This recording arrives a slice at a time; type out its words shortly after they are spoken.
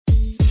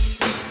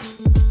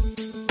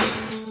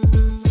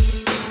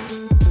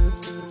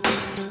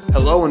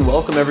Hello and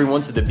welcome everyone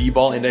to the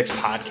BBall Index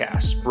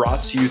podcast,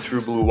 brought to you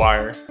through Blue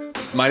Wire.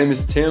 My name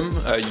is Tim.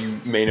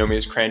 You may know me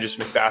as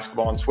Cranjis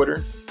Basketball on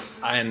Twitter,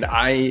 and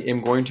I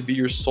am going to be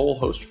your sole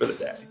host for the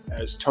day,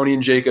 as Tony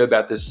and Jacob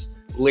at this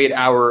late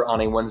hour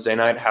on a Wednesday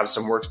night have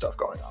some work stuff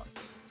going on.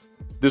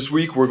 This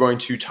week, we're going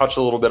to touch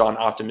a little bit on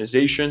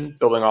optimization,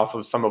 building off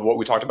of some of what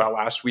we talked about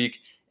last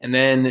week, and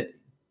then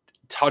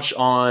touch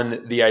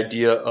on the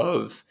idea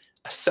of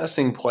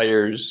assessing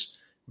players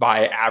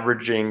by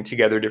averaging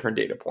together different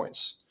data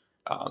points.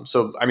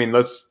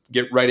 Let's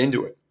get right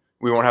into it.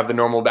 We won't have the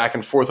normal back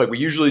and forth like we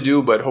usually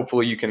do, but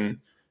hopefully you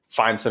can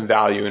find some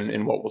value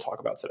in what we'll talk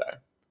about today.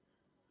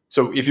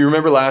 So if you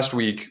remember last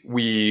week,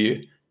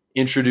 we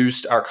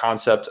introduced our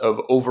concept of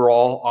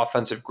overall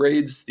offensive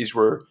grades. These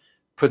were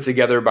put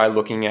together by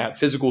looking at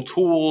physical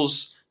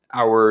tools,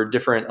 our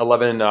different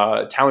 11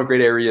 talent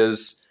grade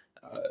areas,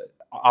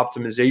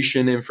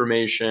 optimization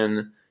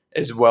information,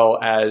 as well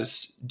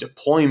as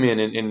deployment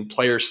in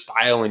player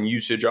style and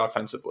usage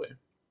offensively.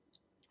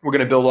 We're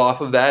going to build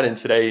off of that and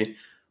today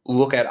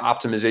look at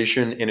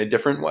optimization in a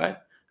different way.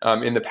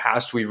 In the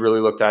past, we've really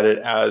looked at it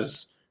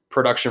as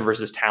production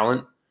versus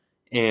talent.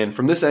 And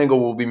from this angle,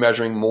 we'll be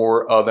measuring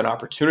more of an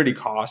opportunity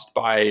cost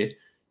by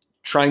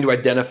trying to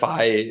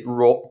identify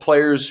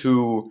players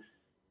who,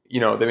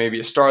 they may be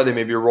a star, they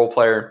may be a role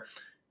player.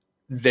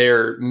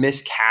 They're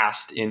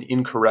miscast in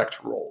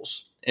incorrect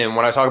roles. And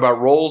when I talk about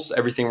roles,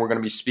 everything we're going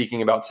to be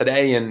speaking about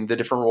today and the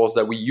different roles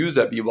that we use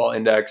at BBall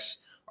Index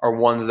are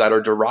ones that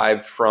are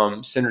derived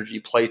from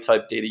synergy play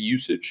type data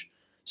usage.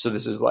 So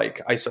this is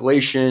like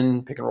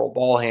isolation, pick and roll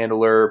ball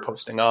handler,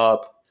 posting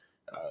up,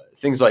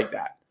 things like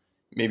that.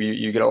 Maybe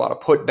you get a lot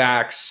of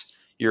putbacks,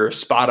 you're a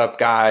spot up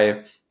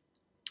guy.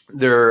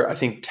 There are, I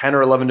think, 10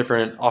 or 11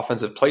 different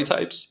offensive play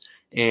types.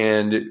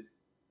 And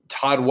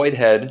Todd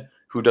Whitehead,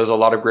 who does a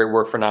lot of great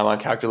work for Nylon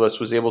Calculus,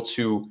 was able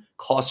to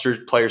cluster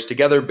players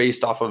together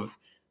based off of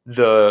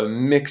the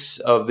mix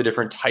of the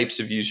different types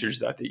of users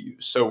that they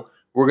use. So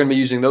we're going to be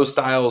using those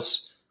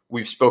styles.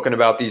 We've spoken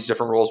about these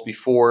different roles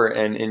before,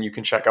 and you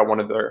can check out one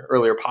of the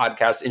earlier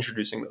podcasts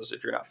introducing those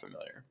if you're not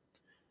familiar.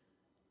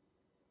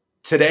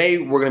 Today,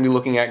 we're going to be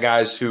looking at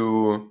guys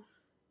who,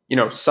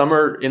 some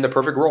are in the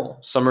perfect role.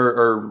 Some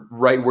are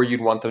right where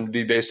you'd want them to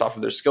be based off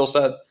of their skill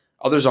set.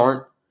 Others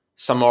aren't.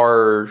 Some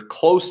are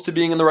close to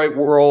being in the right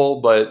role,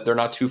 but they're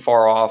not too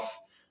far off.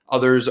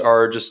 Others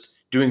are just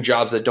doing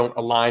jobs that don't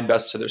align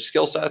best to their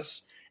skill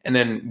sets. And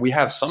then we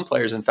have some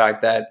players, in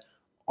fact, that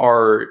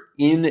are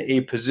in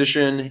a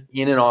position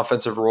in an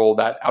offensive role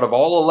that out of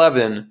all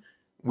 11,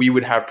 we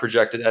would have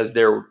projected as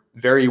their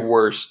very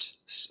worst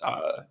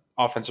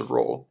offensive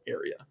role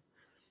area.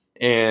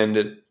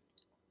 And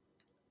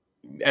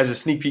as a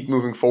sneak peek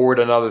moving forward,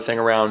 another thing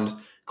around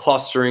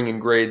clustering and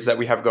grades that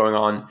we have going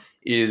on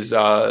is,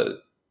 I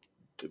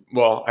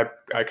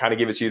kind of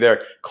gave it to you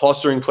there,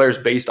 clustering players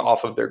based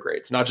off of their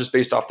grades, not just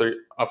based off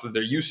of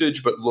their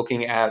usage, but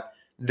looking at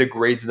the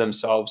grades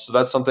themselves. So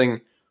that's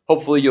something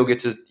hopefully you'll get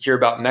to hear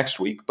about next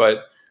week,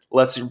 but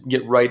let's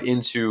get right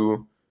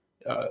into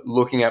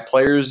looking at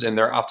players and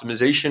their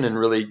optimization and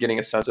really getting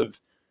a sense of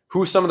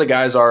who some of the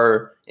guys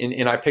are.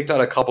 And I picked out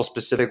a couple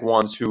specific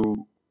ones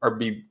who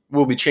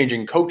will be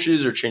changing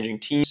coaches or changing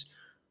teams,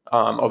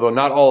 although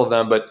not all of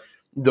them, but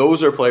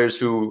those are players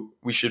who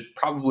we should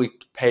probably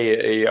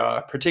pay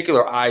a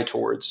particular eye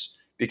towards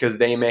because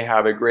they may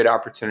have a great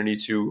opportunity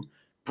to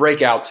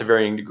break out to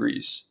varying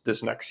degrees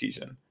this next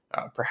season.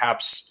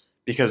 Perhaps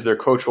because their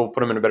coach will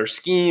put them in a better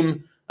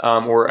scheme,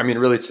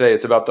 really today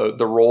it's about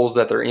the roles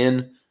that they're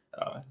in.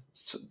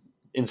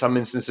 In some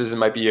instances, it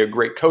might be a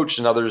great coach.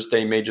 In others,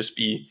 they may just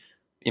be,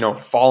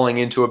 falling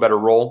into a better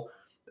role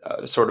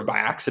sort of by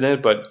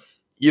accident. But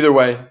either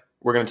way,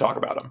 we're going to talk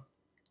about them.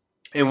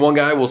 And one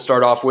guy we'll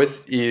start off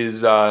with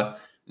is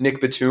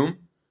Nick Batum.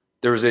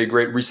 There was a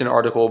great recent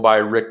article by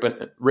Rick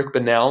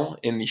Bonnell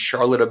in the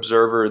Charlotte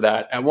Observer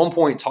that at one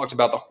point talked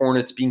about the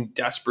Hornets being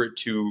desperate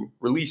to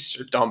release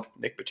or dump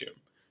Nick Batum.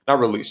 Not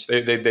release.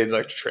 They'd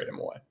like to trade him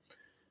away.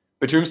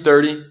 Batum's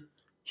 30.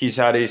 He's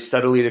had a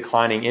steadily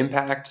declining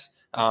impact.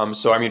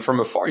 From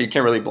afar, you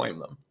can't really blame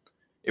them.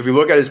 If we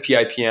look at his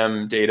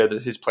PIPM data,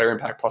 his player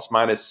impact plus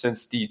minus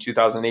since the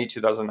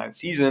 2008-2009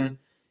 season,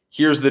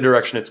 here's the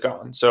direction it's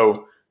gone.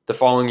 So the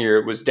following year,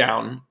 it was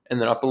down and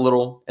then up a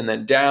little and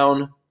then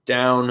down,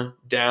 down,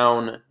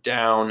 down,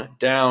 down,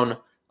 down,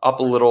 up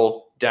a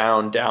little,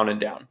 down, down, and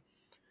down.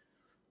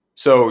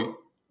 So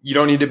you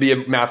don't need to be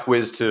a math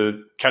whiz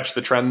to catch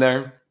the trend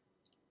there.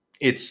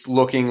 It's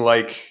looking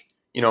like,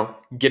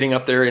 getting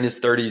up there in his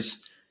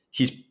 30s,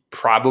 he's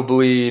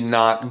probably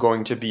not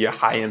going to be a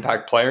high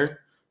impact player.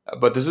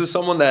 But this is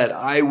someone that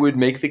I would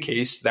make the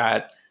case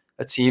that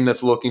a team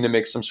that's looking to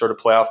make some sort of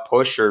playoff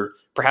push or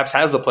perhaps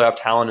has the playoff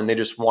talent and they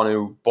just want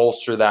to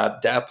bolster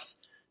that depth,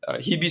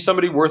 he'd be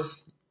somebody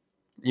worth,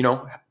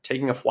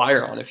 taking a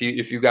flyer on. If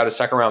you got a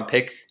second round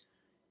pick,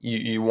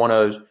 you want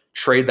to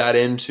trade that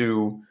in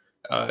to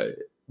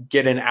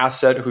get an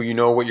asset who you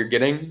know what you're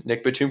getting,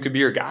 Nick Batum could be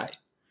your guy.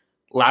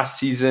 Last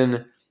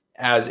season,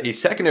 as a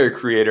secondary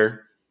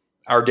creator,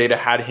 our data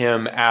had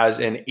him as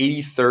an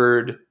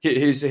 83rd.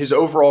 His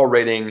overall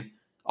rating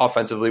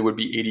offensively would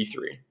be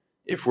 83.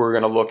 If we're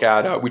going to look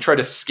at, we try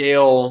to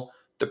scale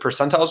the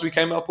percentiles we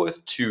came up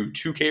with to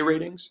 2K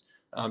ratings.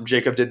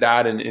 Jacob did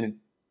that, and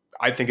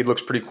I think it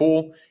looks pretty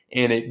cool,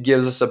 and it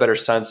gives us a better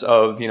sense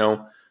of,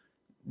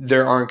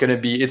 there aren't going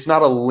to be, it's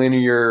not a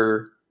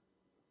linear,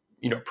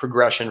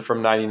 progression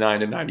from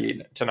 99 to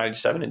 98 to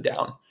 97 and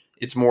down.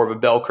 It's more of a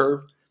bell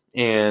curve.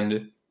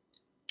 And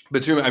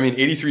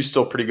 83 is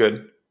still pretty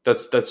good.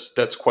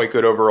 That's quite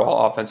good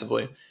overall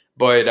offensively.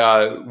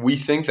 But we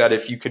think that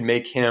if you could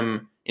make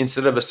him,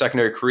 instead of a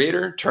secondary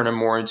creator, turn him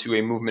more into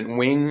a movement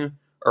wing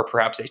or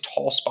perhaps a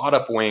tall spot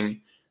up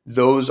wing,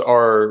 those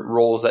are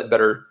roles that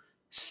better,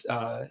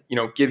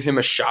 give him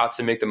a shot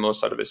to make the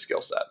most out of his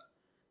skill set.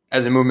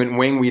 As a movement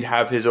wing, we'd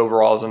have his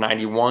overall as a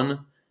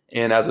 91,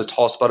 and as a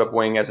tall spot up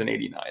wing as an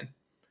 89.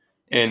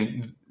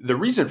 And the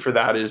reason for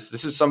that is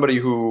this is somebody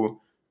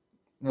who,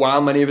 while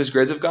many of his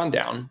grades have gone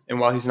down, and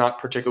while he's not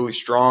particularly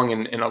strong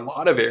in a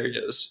lot of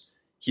areas,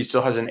 he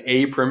still has an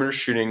A perimeter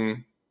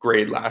shooting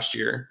grade last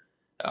year.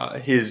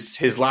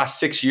 His last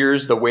 6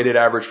 years, the weighted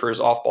average for his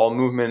off-ball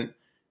movement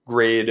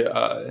grade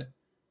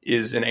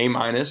is an A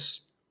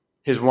minus.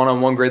 His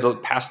one-on-one grade the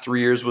past 3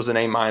 years was an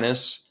A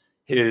minus.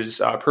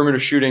 His perimeter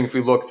shooting, if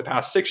we look the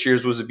past 6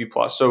 years, was a B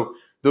plus. So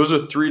those are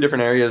three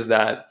different areas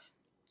that,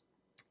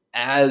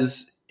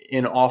 as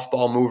an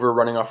off-ball mover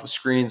running off of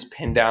screens,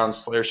 pin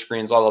downs, flare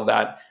screens, all of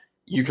that,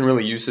 you can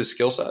really use his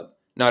skill set.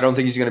 Now, I don't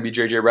think he's going to be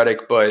JJ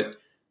Redick, but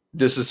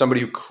this is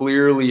somebody who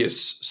clearly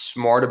is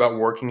smart about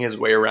working his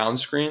way around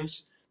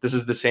screens. This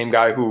is the same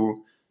guy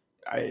who,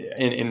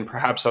 and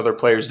perhaps other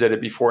players did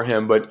it before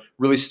him, but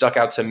really stuck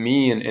out to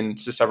me and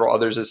to several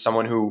others as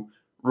someone who,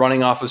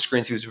 running off of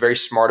screens, he was very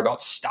smart about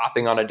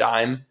stopping on a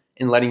dime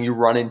and letting you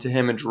run into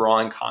him and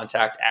drawing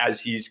contact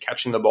as he's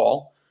catching the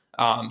ball.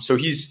 So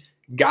he's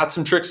got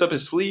some tricks up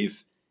his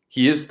sleeve.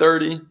 He is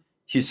 30.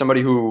 He's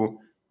somebody who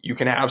you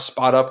can have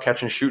spot up,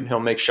 catch and shoot, and he'll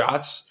make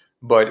shots,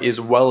 but is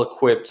well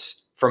equipped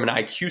from an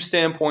IQ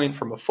standpoint,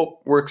 from a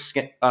footwork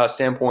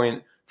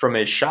standpoint, from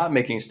a shot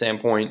making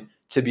standpoint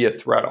to be a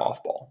threat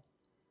off ball.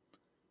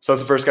 So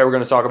that's the first guy we're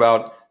going to talk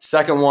about.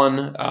 Second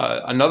one,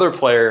 another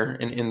player,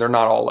 and they're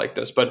not all like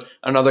this, but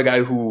another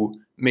guy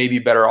who may be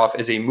better off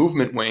as a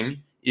movement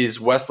wing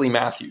is Wesley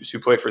Matthews, who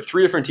played for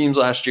 3 different teams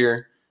last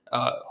year.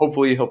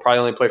 Hopefully he'll probably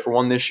only play for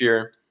one this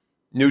year.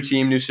 New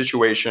team, new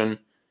situation.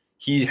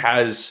 He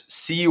has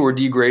C or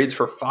D grades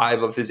for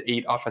 5 of his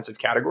 8 offensive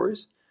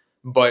categories,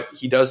 but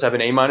he does have an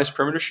A minus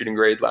perimeter shooting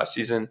grade last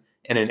season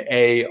and an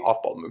A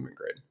off-ball movement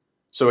grade.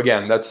 So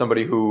again, that's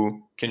somebody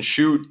who can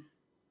shoot,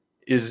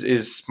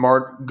 is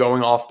smart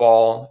going off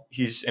ball.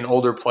 He's an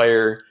older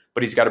player,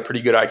 but he's got a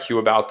pretty good IQ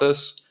about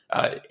this.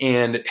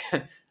 And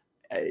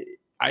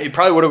I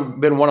probably would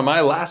have been one of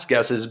my last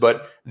guesses,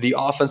 but the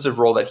offensive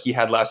role that he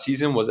had last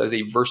season was as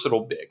a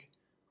versatile big,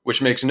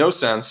 which makes no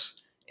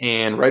sense.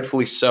 And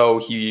rightfully so,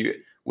 he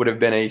would have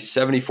been a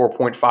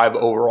 74.5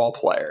 overall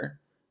player,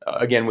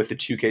 again, with the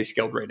 2K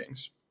skilled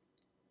ratings.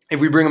 If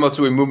we bring him up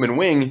to a movement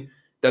wing,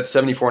 that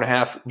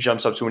 74.5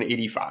 jumps up to an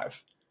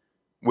 85,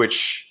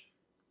 which,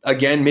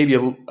 again, maybe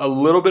a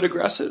little bit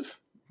aggressive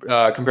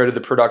compared to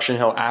the production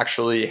he'll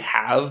actually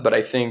have. But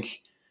I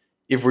think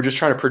if we're just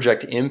trying to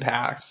project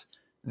impact,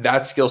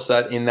 that skill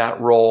set in that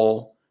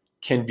role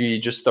can be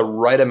just the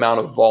right amount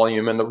of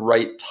volume and the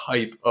right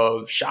type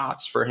of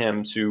shots for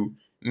him to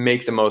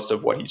make the most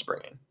of what he's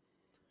bringing.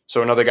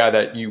 So another guy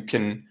that you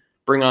can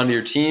bring onto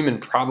your team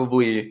and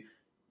probably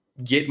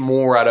get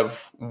more out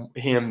of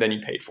him than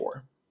you paid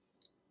for.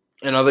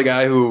 Another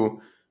guy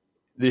who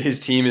his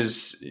team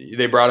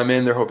they brought him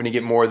in, they're hoping to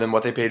get more than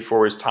what they paid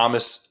for, is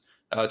Tomas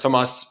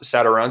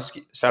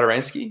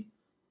Satoransky.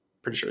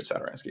 Pretty sure it's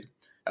Satoransky.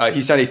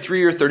 He signed a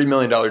 3-year, $30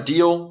 million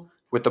deal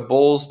with the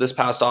Bulls this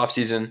past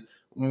offseason.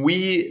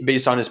 We,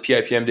 based on his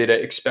PIPM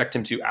data, expect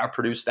him to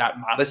outproduce that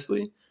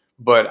modestly,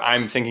 but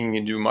I'm thinking he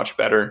can do much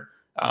better.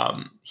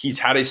 He's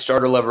had a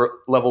starter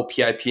level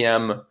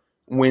PIPM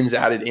wins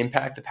added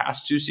impact the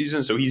past 2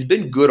 seasons, so he's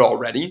been good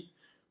already.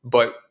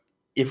 But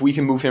if we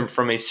can move him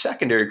from a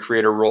secondary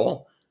creator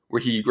role,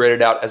 where he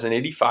graded out as an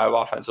 85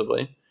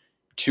 offensively,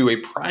 to a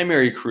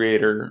primary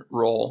creator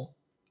role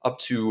up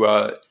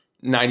to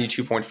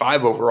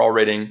 92.5 overall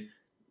rating,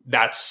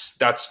 that's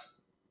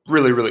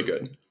really, really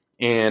good.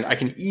 And I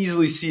can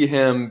easily see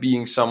him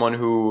being someone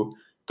who,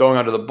 going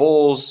onto the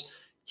Bulls,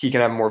 he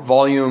can have more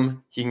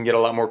volume, he can get a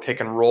lot more pick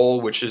and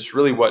roll, which is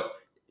really what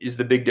is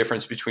the big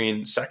difference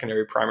between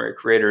secondary primary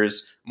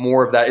creators.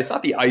 More of that. It's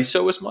not the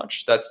ISO as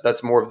much.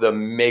 That's more of the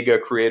mega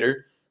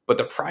creator, but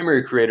the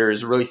primary creator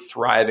is really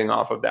thriving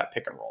off of that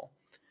pick and roll.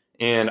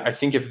 And I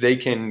think if they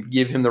can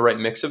give him the right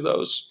mix of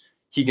those,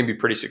 he can be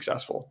pretty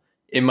successful.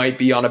 It might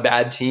be on a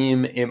bad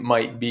team. It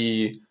might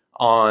be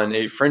on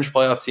a fringe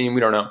playoff team. We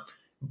don't know.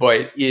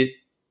 But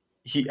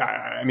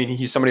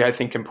he's somebody I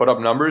think can put up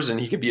numbers, and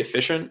he could be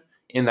efficient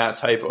in that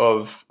type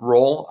of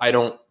role. I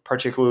don't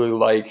particularly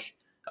like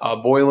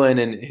Boylan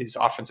and his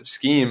offensive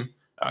scheme.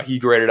 He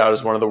graded out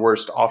as one of the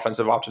worst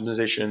offensive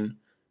optimization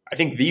I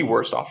think, the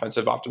worst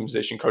offensive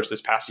optimization coach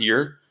this past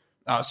year.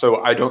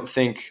 So I don't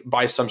think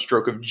by some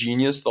stroke of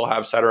genius they'll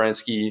have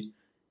Satoransky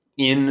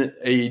in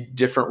a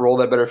different role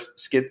that better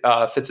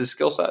fits his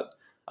skill set.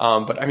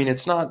 But I mean,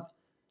 it's not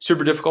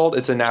super difficult.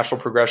 It's a natural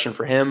progression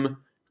for him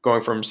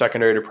going from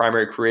secondary to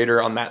primary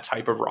creator on that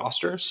type of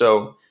roster.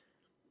 So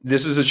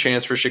this is a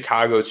chance for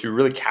Chicago to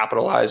really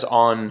capitalize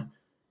on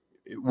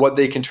what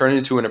they can turn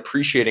into an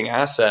appreciating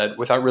asset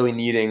without really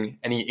needing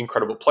any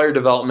incredible player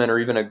development or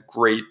even a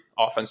great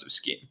offensive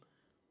scheme.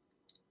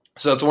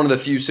 So that's one of the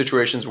few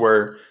situations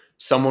where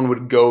someone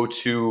would go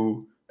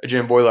to a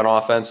Jim Boylan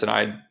offense, and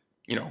I'd,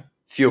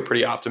 feel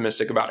pretty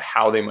optimistic about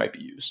how they might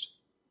be used.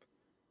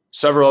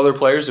 Several other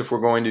players, if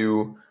we're going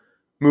to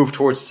move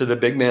towards to the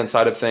big man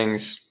side of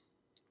things,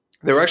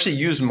 they were actually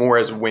used more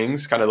as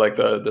wings, kind of like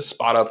the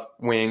spot up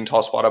wing,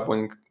 tall spot up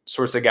wing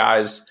sorts of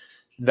guys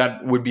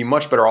that would be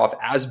much better off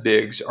as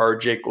bigs are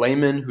Jake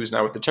Layman, who's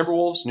now with the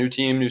Timberwolves, new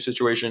team, new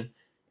situation,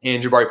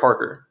 and Jabari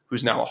Parker,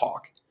 who's now a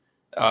Hawk.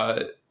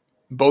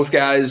 Both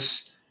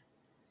guys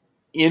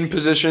in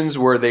positions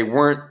where they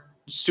weren't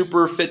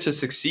super fit to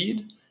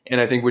succeed. And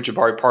I think with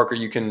Jabari Parker,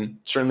 you can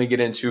certainly get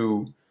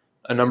into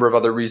a number of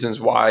other reasons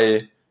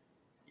why,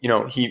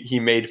 he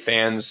made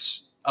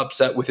fans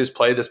upset with his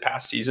play this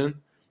past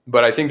season.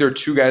 But I think there are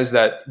two guys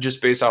that,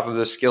 just based off of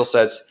the skill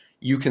sets,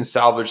 you can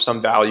salvage some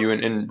value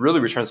and really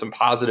return some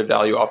positive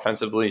value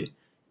offensively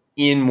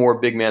in more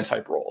big man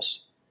type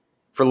roles.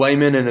 For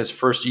Layman, in his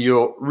first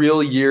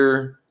real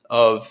year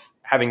of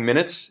having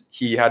minutes,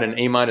 he had an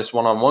A-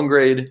 one-on-one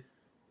grade,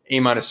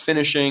 A-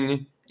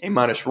 finishing,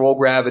 A- roll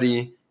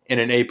gravity, and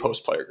an A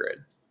post player grade.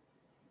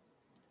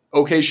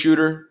 Okay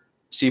shooter,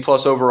 C+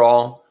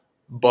 overall,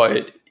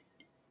 but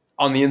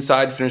on the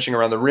inside, finishing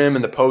around the rim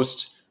and the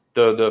post,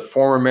 the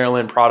former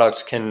Maryland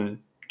products can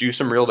do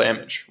some real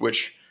damage,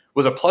 which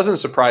was a pleasant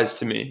surprise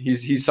to me.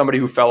 He's somebody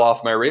who fell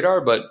off my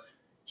radar, but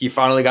he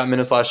finally got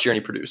minutes last year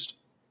and he produced.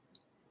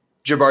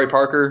 Jabari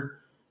Parker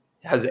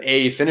has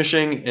A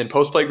finishing and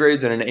post play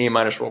grades and an A-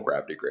 roll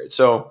gravity grade.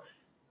 So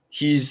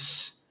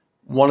he's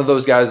one of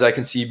those guys I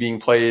can see being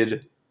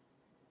played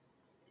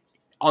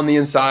on the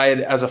inside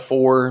as a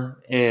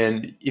 4,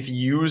 and if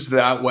used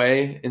that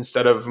way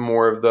instead of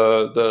more of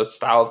the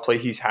style of play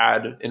he's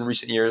had in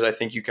recent years, I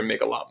think you can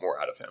make a lot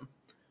more out of him.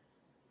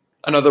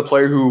 Another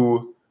player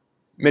who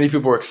many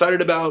people are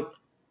excited about,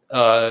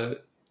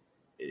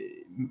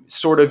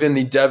 sort of in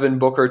the Devin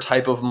Booker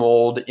type of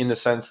mold, in the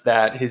sense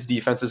that his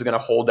defense is going to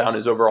hold down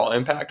his overall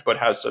impact, but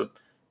has a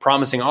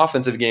promising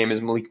offensive game,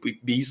 is Malik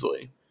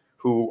Beasley,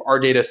 who our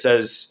data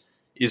says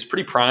is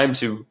pretty primed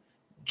to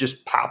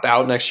just pop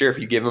out next year if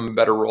you give him a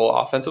better role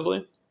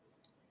offensively.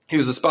 He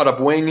was a spot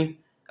up wing,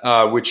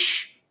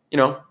 which,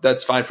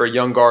 that's fine for a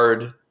young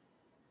guard,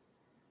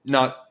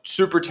 not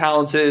super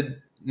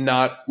talented,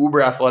 not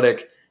uber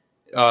athletic,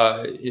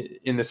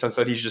 in the sense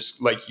that he's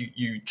just like,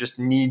 you just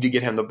need to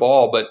get him the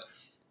ball. But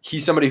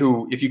he's somebody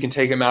who, if you can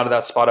take him out of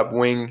that spot up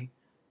wing,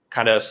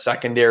 kind of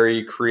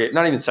secondary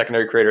not even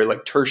secondary creator,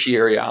 like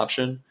tertiary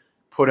option,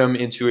 put him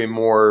into a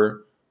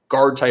more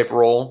guard type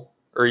role,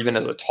 or even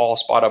as a tall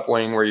spot up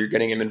wing where you're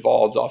getting him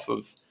involved off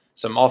of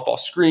some off ball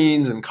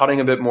screens and cutting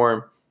a bit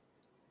more.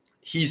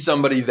 He's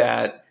somebody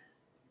that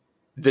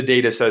the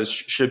data says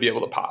should be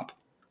able to pop.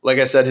 Like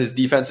I said, his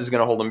defense is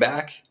going to hold him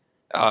back,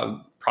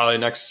 probably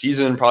next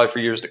season, probably for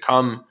years to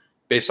come,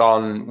 based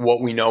on what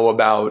we know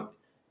about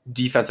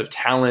defensive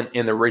talent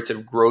and the rates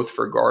of growth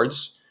for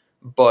guards.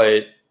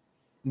 But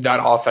that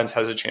offense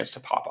has a chance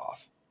to pop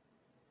off.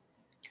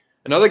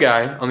 Another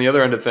guy on the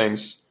other end of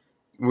things,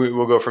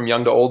 we'll go from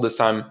young to old this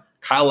time,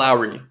 Kyle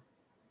Lowry,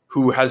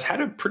 who has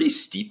had a pretty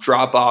steep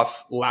drop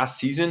off last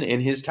season in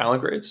his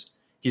talent grades.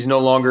 He's no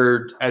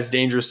longer as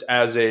dangerous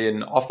as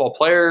an off-ball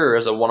player or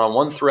as a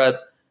one-on-one threat.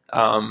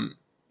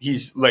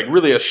 He's like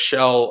really a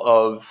shell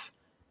of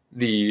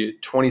the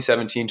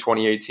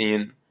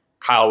 2017-2018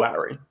 Kyle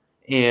Lowry.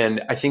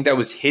 And I think that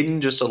was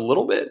hidden just a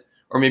little bit,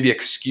 or maybe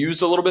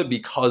excused a little bit,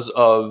 because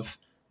of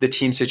the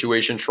team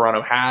situation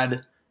Toronto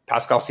had.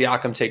 Pascal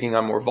Siakam taking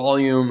on more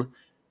volume,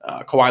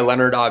 Kawhi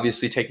Leonard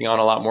obviously taking on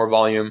a lot more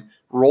volume.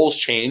 Roles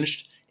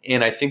changed,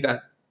 and I think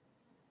that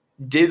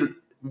did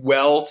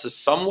well to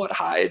somewhat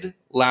hide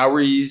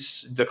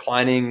Lowry's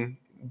declining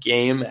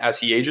game as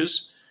he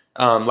ages.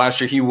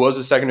 Last year, he was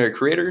a secondary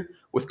creator.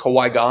 With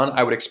Kawhi gone,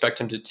 I would expect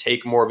him to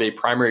take more of a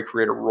primary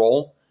creator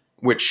role,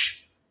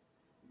 which,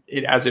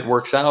 as it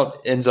works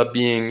out, ends up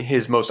being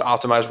his most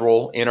optimized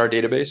role in our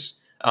database.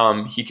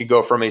 He could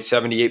go from a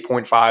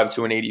 78.5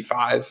 to an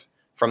 85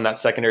 from that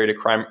secondary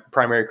to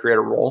primary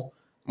creator role.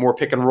 More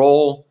pick and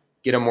roll,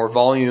 get him more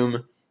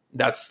volume.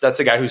 That's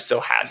a guy who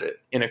still has it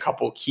in a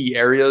couple key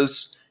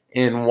areas,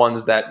 in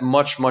ones that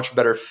much, much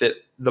better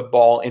fit the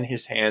ball in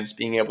his hands,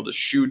 being able to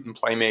shoot and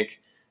play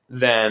make,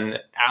 than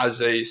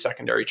as a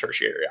secondary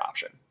tertiary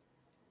option.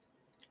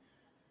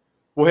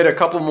 We'll hit a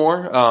couple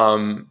more.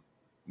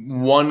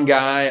 One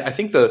guy, I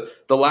think the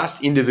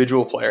last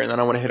individual player, and then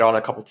I want to hit on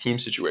a couple team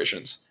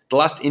situations. The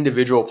last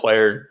individual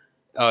player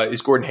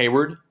is Gordon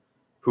Hayward,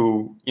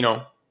 who,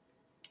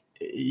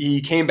 he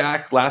came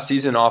back last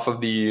season off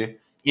of the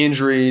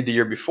injury the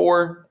year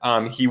before.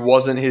 He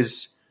wasn't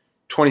his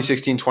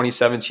 2016,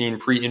 2017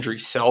 pre-injury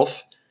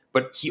self,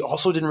 but he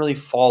also didn't really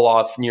fall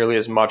off nearly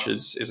as much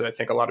as I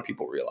think a lot of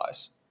people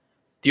realize.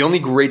 The only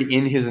grade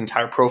in his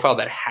entire profile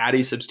that had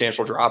a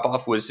substantial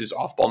drop-off was his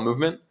off-ball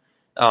movement.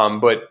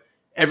 But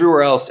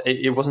everywhere else,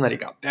 it wasn't that he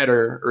got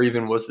better or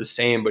even was the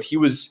same, but he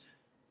was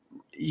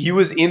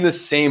in the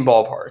same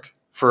ballpark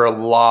for a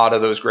lot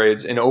of those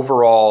grades, and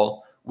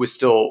overall was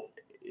still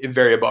a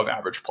very above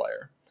average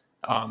player.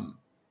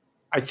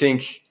 I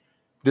think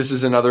this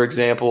is another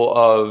example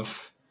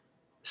of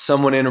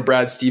someone in a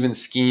Brad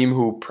Stevens scheme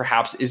who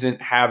perhaps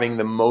isn't having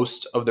the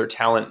most of their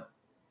talent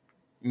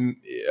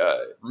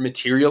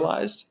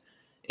materialized,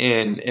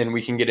 and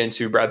we can get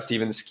into Brad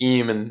Stevens'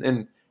 scheme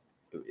and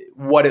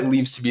what it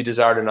leaves to be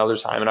desired another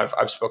time. And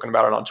I've spoken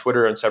about it on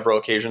Twitter on several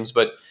occasions,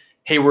 but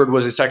Hayward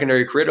was a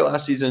secondary creator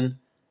last season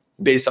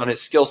based on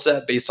his skill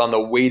set, based on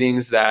the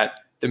weightings that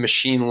the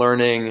machine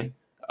learning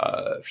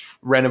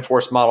random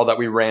forest model that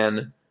we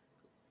ran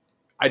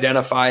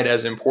identified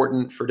as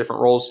important for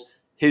different roles.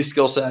 His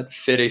skill set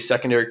fit a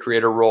secondary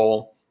creator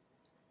role.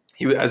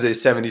 He was a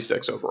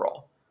 76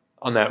 overall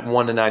on that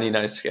 1 to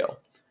 99 scale.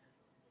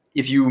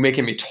 If you make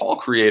him a tall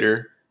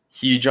creator,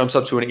 he jumps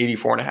up to an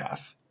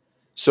 84.5.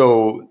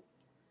 So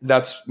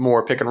that's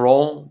more pick and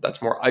roll,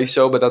 that's more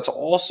ISO, but that's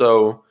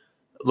also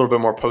a little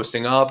bit more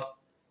posting up,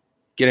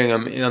 getting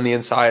him in on the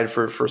inside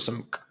for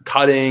some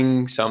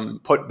cutting, some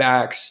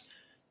putbacks,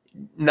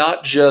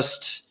 not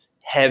just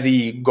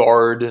heavy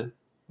guard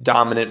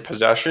dominant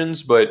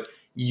possessions, but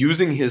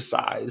using his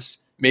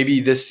size.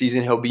 Maybe this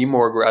season he'll be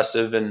more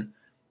aggressive, and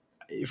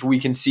if we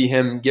can see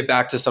him get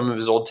back to some of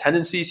his old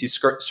tendencies, he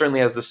certainly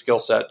has the skill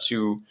set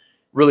to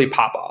really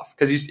pop off,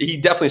 because he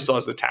definitely still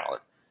has the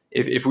talent.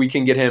 If we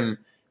can get him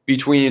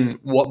between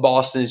what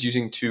Boston is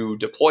using to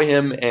deploy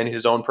him and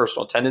his own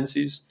personal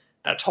tendencies,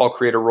 that tall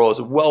creator role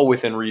is well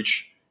within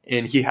reach,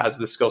 and he has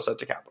the skill set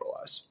to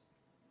capitalize.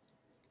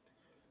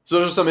 So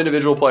those are some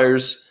individual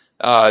players.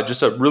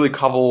 Just a really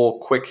couple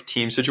quick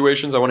team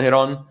situations I want to hit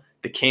on.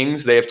 The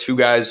Kings, they have two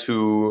guys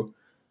who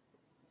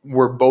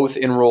were both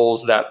in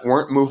roles that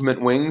weren't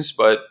movement wings,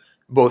 but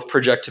both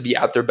project to be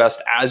at their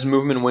best as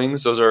movement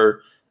wings. Those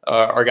are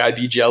our guy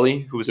B.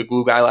 Jelly, who was a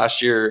glue guy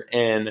last year,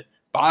 and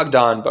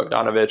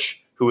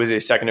Bogdanovich, who is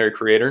a secondary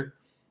creator.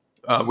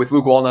 With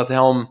Luke Walton at the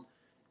helm,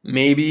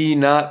 maybe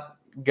not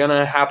going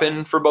to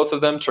happen for both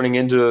of them, turning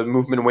into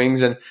movement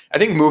wings. And I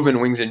think movement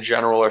wings in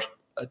general are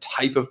a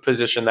type of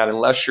position that,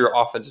 unless your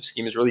offensive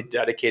scheme is really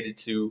dedicated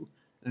to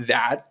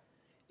that,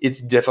 it's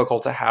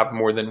difficult to have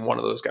more than one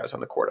of those guys on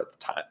the court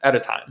at a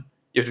time.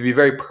 You have to be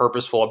very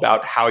purposeful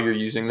about how you're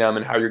using them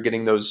and how you're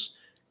getting those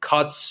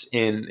cuts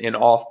in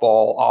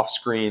off-ball,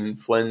 off-screen,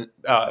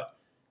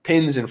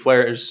 pins and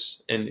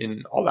flares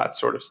and all that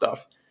sort of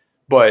stuff.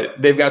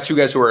 But they've got two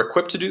guys who are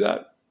equipped to do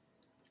that.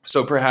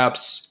 So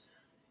perhaps,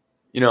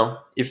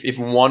 if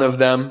one of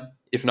them,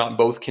 if not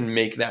both, can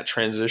make that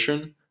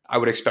transition, I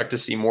would expect to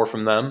see more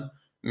from them.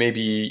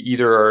 Maybe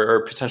either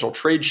are potential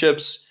trade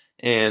chips,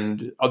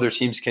 and other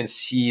teams can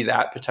see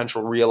that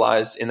potential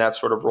realized in that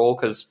sort of role.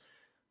 Because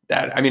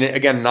that,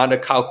 again, not a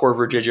Kyle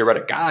Korver, JJ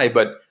Redick guy,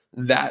 but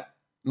that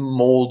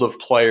mold of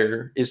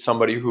player is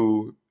somebody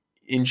who,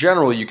 in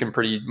general, you can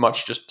pretty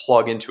much just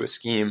plug into a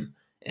scheme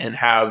and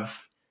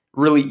have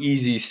really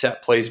easy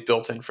set plays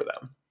built in for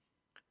them.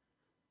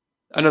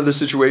 Another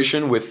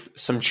situation with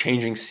some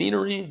changing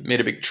scenery, made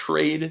a big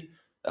trade,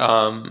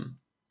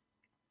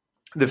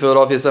 the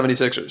Philadelphia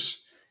 76ers.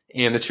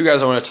 And the two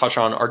guys I want to touch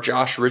on are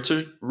Josh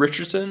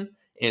Richardson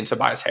and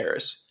Tobias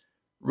Harris.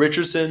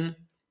 Richardson,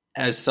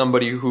 as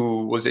somebody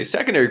who was a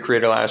secondary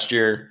creator last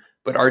year,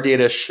 but our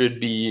data should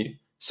be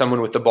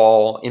someone with the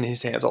ball in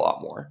his hands a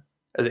lot more.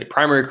 As a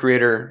primary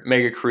creator,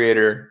 mega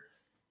creator,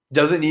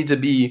 doesn't need to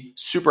be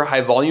super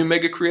high volume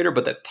mega creator,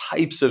 but the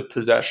types of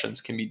possessions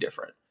can be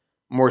different.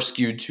 More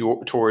skewed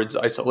towards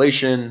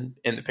isolation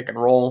and the pick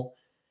and roll.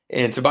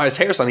 And Tobias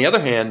Harris, on the other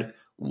hand,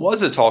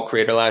 was a tall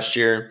creator last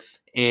year,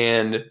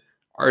 and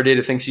our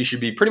data thinks he should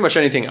be pretty much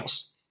anything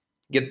else.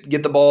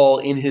 Get the ball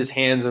in his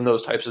hands in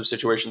those types of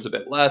situations a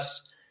bit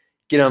less.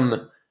 Get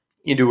him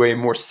into a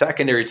more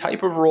secondary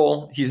type of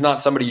role. He's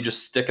not somebody you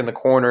just stick in the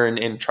corner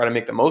and try to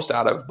make the most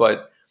out of,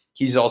 but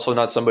he's also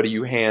not somebody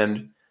you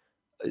hand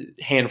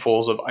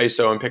handfuls of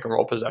ISO and pick and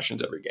roll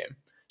possessions every game.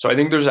 So I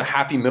think there's a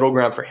happy middle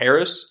ground for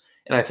Harris,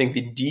 and I think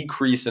the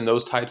decrease in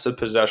those types of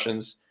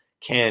possessions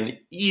can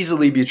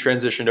easily be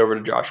transitioned over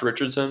to Josh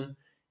Richardson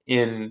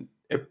in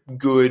a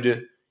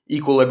good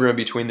equilibrium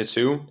between the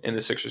two, and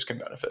the Sixers can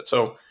benefit.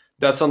 So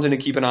that's something to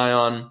keep an eye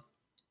on.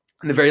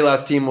 And the very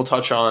last team we'll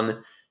touch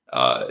on,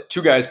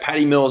 two guys,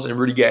 Patty Mills and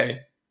Rudy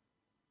Gay.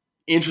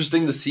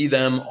 Interesting to see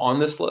them on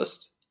this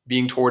list,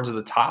 being towards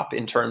the top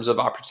in terms of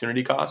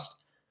opportunity cost.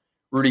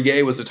 Rudy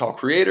Gay was a tall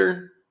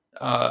creator,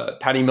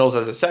 Patty Mills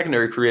as a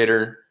secondary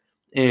creator,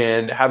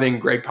 and having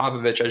Greg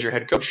Popovich as your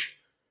head coach.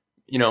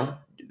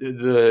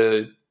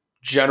 The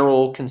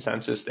general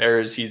consensus there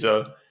is he's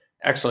a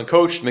excellent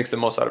coach, makes the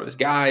most out of his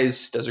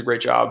guys, does a great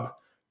job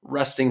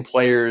resting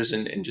players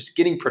and just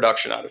getting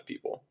production out of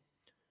people.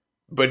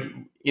 But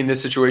in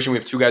this situation, we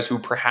have two guys who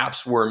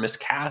perhaps were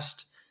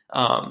miscast.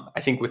 I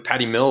think with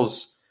Patty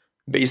Mills,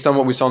 based on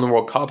what we saw in the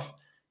World Cup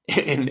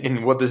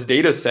and what this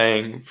data is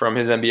saying from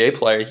his NBA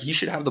play, he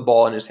should have the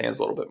ball in his hands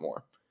a little bit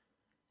more.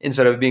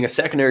 Instead of being a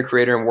secondary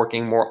creator and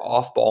working more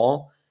off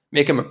ball,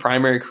 make him a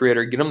primary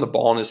creator, get him the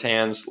ball in his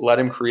hands, let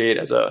him create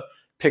as a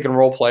pick and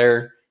roll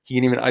player. He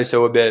can even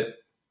ISO a bit.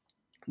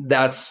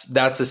 That's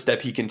a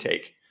step he can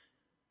take.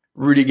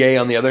 Rudy Gay,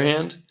 on the other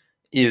hand,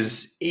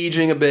 is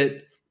aging a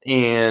bit,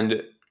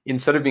 and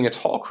instead of being a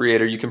tall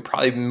creator, you can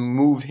probably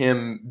move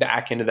him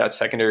back into that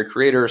secondary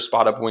creator,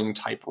 spot up wing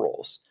type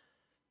roles.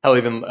 Hell,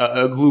 even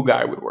a glue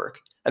guy would work.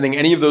 I think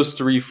any of those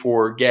three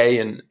for Gay,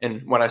 and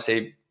when I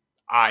say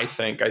I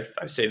think, I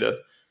say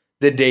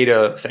the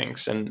data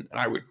thinks, and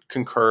I would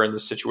concur in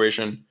this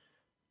situation,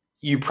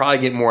 you probably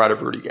get more out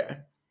of Rudy Gay.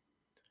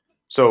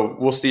 So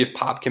we'll see if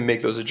Pop can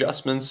make those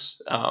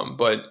adjustments,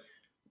 but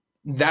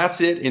that's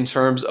it in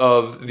terms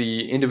of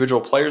the individual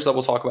players that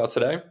we'll talk about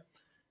today.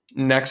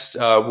 Next,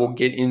 we'll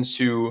get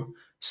into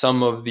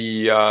some of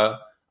the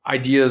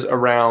ideas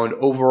around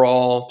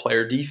overall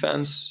player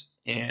defense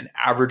and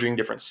averaging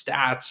different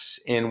stats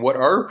and what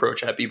our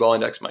approach at BBall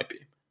Index might be.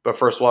 But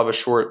first, we'll have a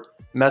short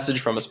message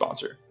from a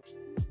sponsor.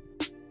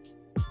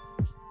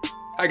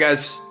 Hi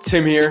guys,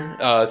 Tim here,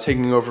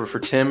 taking over for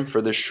Tim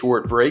for this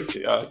short break.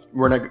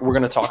 We're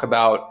going to talk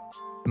about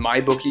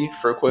MyBookie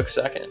for a quick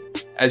second.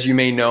 As you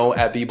may know,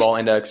 at BBall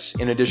Index,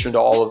 in addition to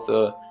all of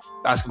the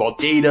basketball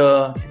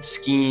data and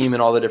scheme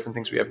and all the different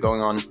things we have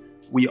going on,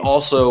 we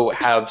also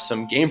have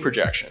some game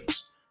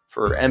projections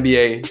for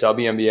NBA,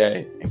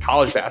 WNBA, and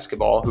college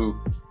basketball. Who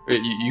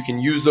you can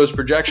use those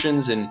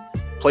projections and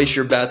place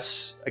your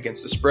bets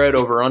against the spread,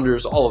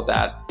 over-unders, all of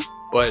that.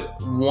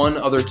 But one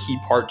other key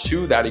part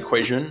to that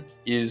equation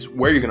is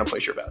where you're going to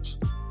place your bets.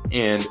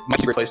 And my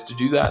favorite place to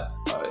do that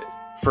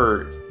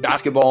for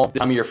basketball, this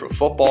time of year for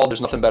football,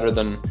 there's nothing better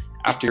than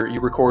after you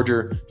record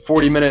your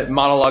 40-minute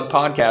monologue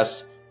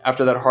podcast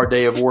after that hard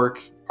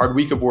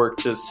week of work,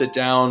 to sit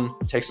down,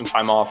 take some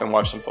time off, and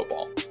watch some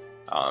football.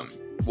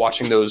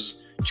 Watching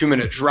those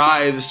 2-minute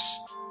drives,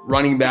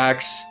 running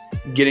backs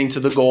getting to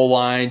the goal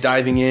line,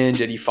 diving in,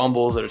 did he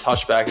fumble, is it a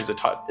touchback, is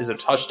it a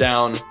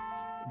touchdown,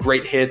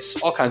 great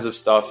hits, all kinds of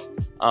stuff.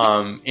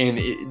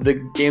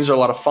 The games are a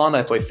lot of fun.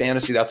 I play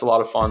fantasy, that's a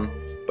lot of fun,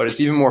 but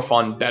it's even more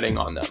fun betting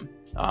on them.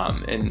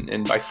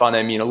 And by fun,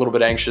 I mean a little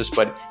bit anxious,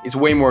 but it's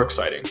way more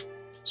exciting.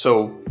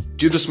 So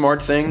do the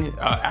smart thing,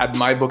 add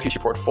MyBookie to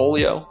your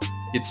portfolio.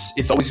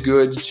 It's always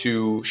good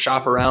to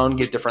shop around,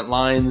 get different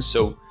lines.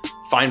 So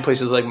find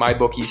places like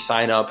MyBookie,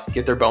 sign up,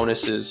 get their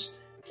bonuses,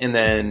 and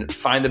then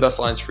find the best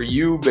lines for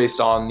you based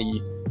on the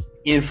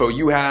info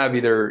you have,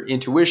 either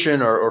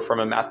intuition or from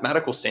a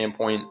mathematical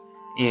standpoint,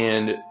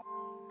 and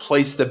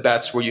place the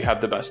bets where you have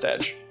the best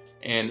edge.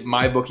 And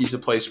MyBookie is a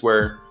place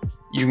where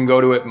you can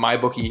go to it,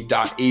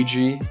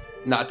 mybookie.ag,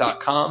 not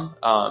 .com.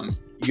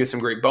 You get some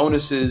great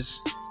bonuses.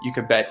 You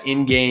can bet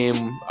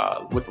in-game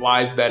with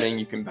live betting.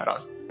 You can bet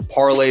on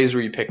parlays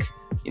where you pick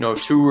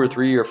 2 or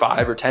 3 or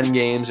 5 or 10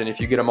 games, and if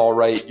you get them all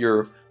right,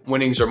 your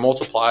winnings are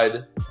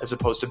multiplied as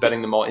opposed to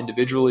betting them all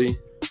individually.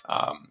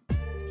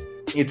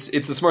 It's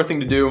a smart thing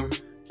to do.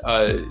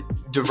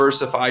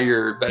 Diversify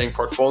your betting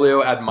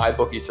portfolio, add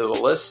MyBookie to the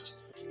list.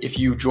 If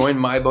you join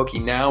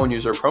MyBookie now and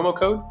use our promo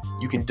code,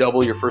 you can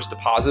double your first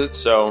deposit.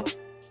 So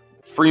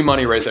free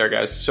money right there,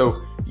 guys.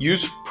 So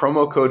use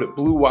promo code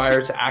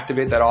BlueWire to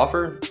activate that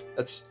offer.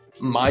 That's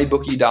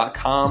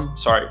mybookie.com.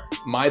 Sorry,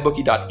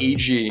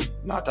 mybookie.ag,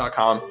 not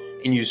 .com,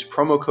 and use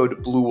promo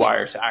code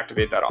BlueWire to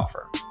activate that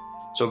offer.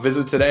 So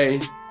visit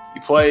today,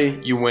 you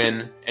play, you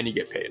win, and you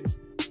get paid.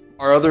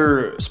 Our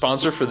other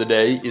sponsor for the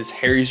day is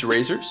Harry's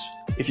Razors.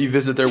 If you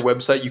visit their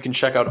website, you can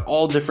check out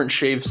all different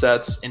shave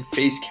sets and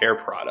face care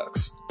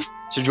products.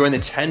 So join the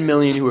 10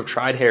 million who have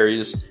tried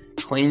Harry's.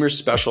 Claim your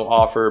special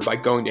offer by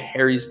going to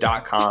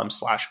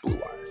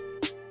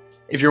harrys.com/bluewire.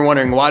 If you're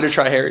wondering why to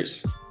try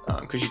Harry's,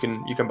 because you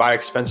can buy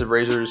expensive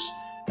razors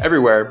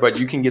everywhere, but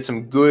you can get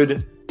some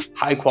good,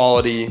 high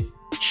quality,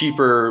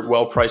 cheaper,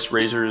 well-priced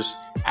razors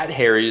at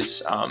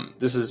Harry's.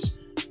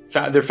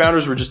 Their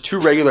founders were just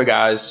two regular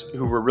guys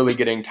who were really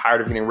getting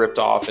tired of getting ripped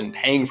off and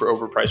paying for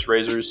overpriced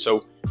razors.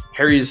 So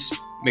Harry's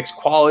makes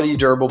quality,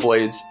 durable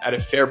blades at a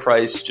fair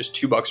price, just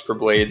 $2 per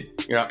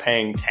blade. You're not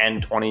paying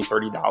 $10, $20,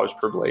 $30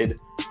 per blade.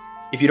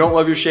 If you don't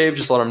love your shave,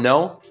 just let them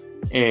know,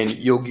 and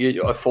you'll get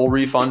a full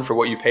refund for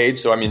what you paid.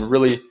 So,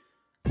 really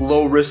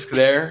low risk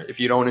there. If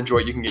you don't enjoy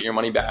it, you can get your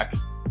money back.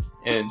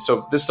 And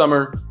so this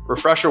summer,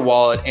 refresh your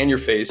wallet and your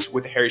face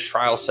with the Harry's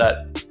trial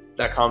set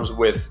that comes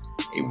with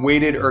a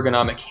weighted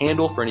ergonomic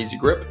handle for an easy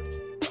grip,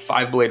 a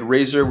 5-blade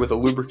razor with a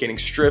lubricating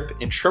strip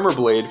and trimmer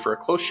blade for a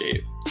close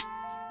shave,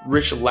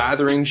 rich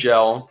lathering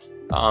gel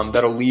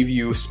that'll leave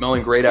you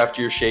smelling great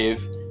after your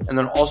shave, and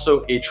then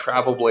also a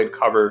travel blade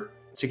cover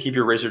to keep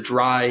your razor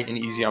dry and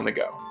easy on the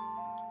go.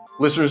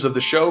 Listeners of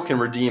the show can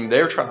redeem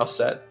their trial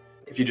set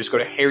if you just go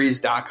to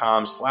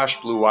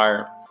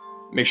harrys.com/bluewire.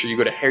 Make sure you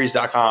go to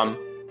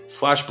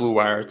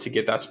harrys.com/bluewire to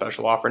get that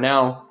special offer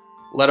now.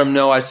 Let them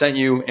know I sent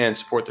you and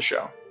support the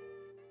show.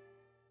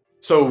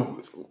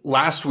 So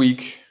last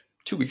week,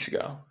 2 weeks ago,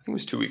 I think it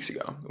was 2 weeks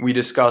ago, we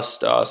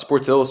discussed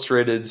Sports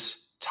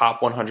Illustrated's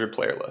top 100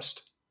 player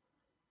list.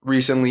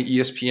 Recently,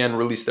 ESPN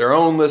released their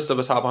own list of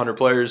the top 100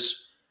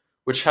 players,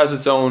 which has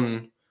its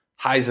own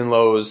highs and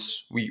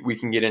lows. We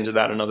can get into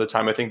that another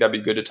time. I think that'd be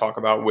good to talk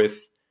about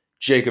with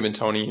Jacob and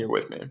Tony here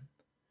with me.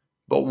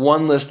 But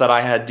one list that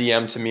I had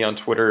DM'd to me on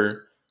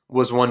Twitter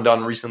was one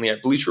done recently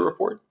at Bleacher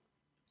Report,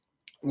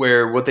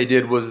 where what they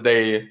did was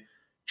they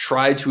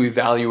tried to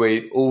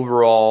evaluate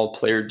overall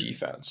player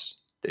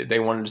defense. They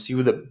wanted to see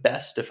who the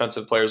best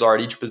defensive players are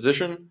at each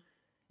position.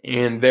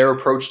 And their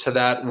approach to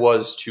that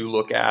was to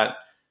look at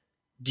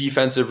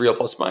defensive real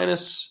plus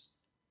minus,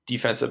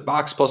 defensive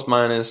box plus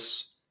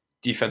minus,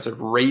 defensive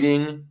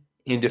rating,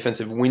 and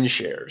defensive win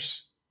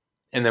shares.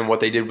 And then what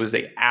they did was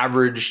they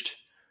averaged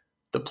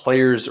the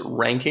players'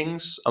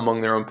 rankings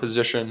among their own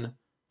position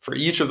for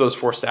each of those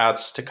four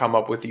stats to come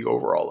up with the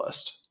overall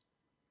list.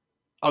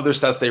 Other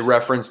stats they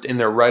referenced in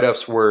their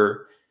write-ups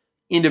were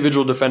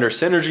individual defender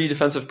synergy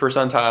defensive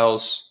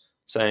percentiles,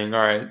 saying,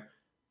 all right,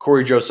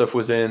 Corey Joseph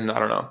was in, I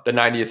don't know, the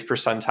 90th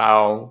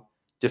percentile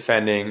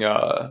defending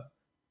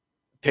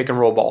pick and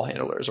roll ball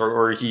handlers,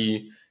 or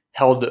he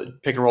held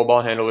pick and roll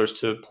ball handlers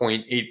to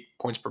 0.8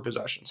 points per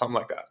possession, something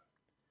like that.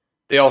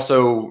 They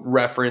also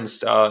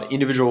referenced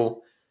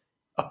individual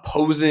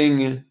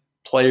opposing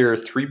player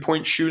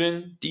 3-point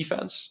shooting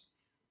defense.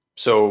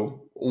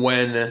 So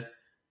when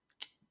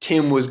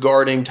Tim was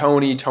guarding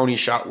Tony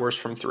shot worse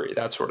from three,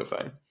 that sort of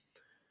thing.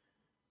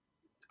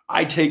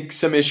 I take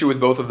some issue with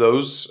both of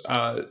those.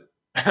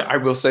 I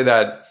will say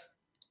that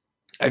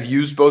I've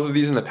used both of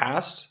these in the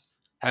past,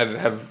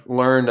 have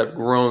learned, I've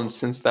grown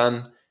since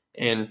then,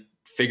 and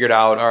figured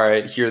out, all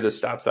right, here are the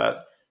stats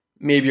that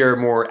maybe are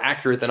more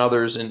accurate than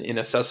others in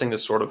assessing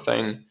this sort of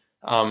thing.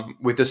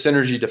 With the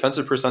synergy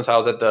defensive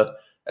percentiles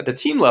at the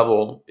team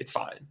level, it's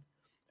fine.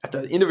 At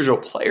the individual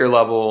player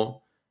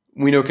level,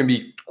 we know can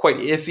be quite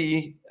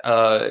iffy.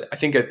 I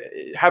think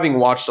having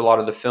watched a lot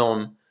of the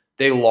film,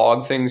 they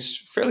log things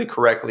fairly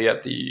correctly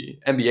at the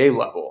NBA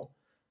level.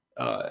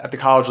 At the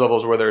college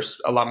levels where there's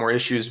a lot more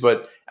issues,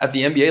 but at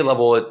the NBA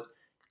level,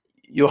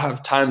 you'll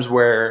have times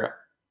where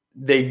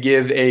they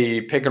give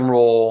a pick and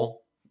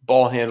roll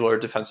ball handler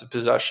defensive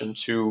possession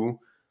to,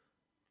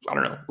 I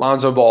don't know,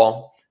 Lonzo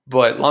Ball,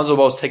 but Lonzo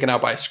Ball is taken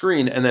out by a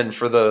screen, and then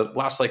for the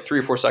last 3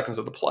 or 4 seconds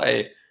of the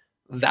play,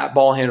 that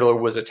ball handler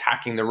was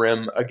attacking the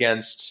rim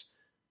against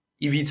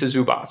Ivica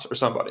Zubac or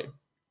somebody.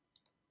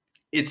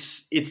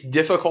 It's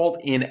difficult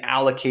in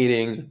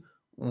allocating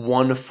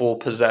one full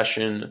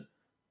possession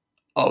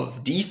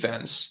of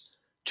defense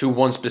to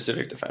one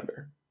specific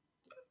defender.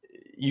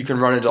 You can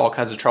run into all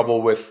kinds of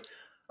trouble with,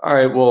 all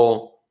right,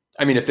 well,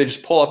 I mean, if they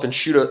just pull up and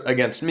shoot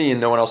against me and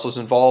no one else was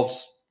involved,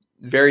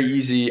 very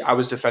easy. I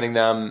was defending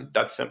them.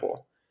 That's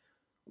simple.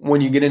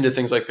 When you get into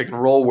things like pick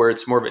and roll, where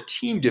it's more of a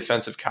team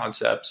defensive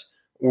concept,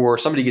 or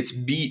somebody gets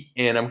beat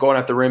and I'm going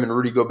at the rim and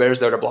Rudy Gobert's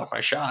there to block my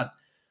shot,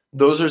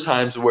 those are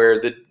times where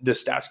the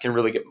stats can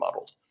really get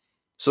muddled.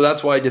 So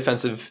that's why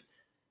defensive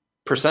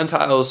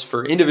percentiles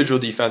for individual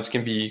defense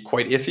can be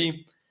quite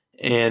iffy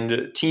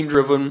and team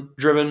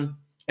driven.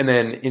 And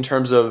then in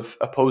terms of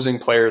opposing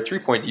player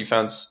 3-point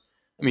defense,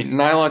 I mean,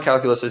 nylon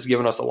calculus has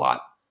given us a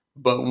lot,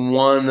 but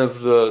one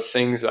of the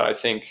things that I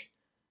think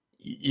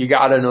you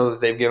got to know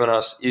that they've given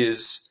us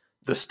is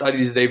the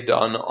studies they've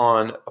done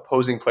on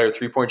opposing player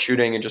 3-point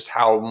shooting and just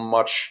how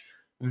much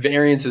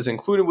variance is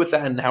included with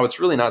that, and how it's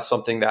really not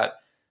something that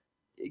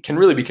can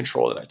really be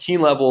controlled at a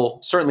team level,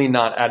 certainly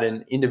not at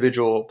an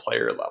individual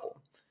player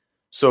level.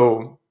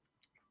 So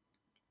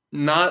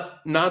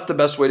not the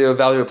best way to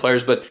evaluate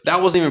players, but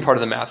that wasn't even part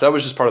of the math. That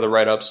was just part of the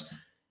write-ups.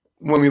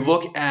 When we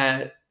look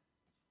at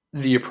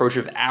the approach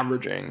of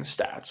averaging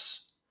stats,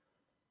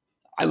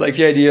 I like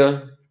the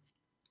idea.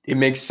 It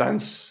makes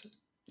sense.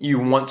 You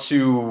want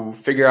to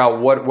figure out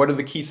what are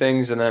the key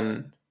things, and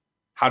then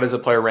how does a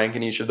player rank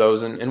in each of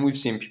those. And we've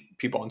seen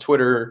people on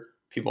Twitter,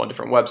 people on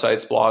different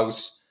websites,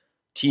 blogs,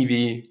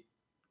 TV,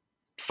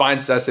 find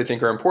stats they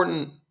think are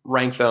important,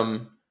 rank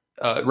them,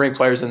 rank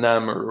players in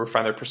them, or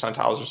find their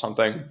percentiles or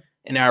something,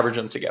 and average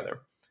them together.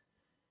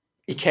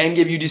 It can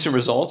give you decent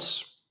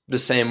results, the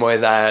same way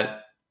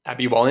that at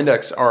BBall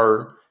Index,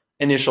 our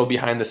initial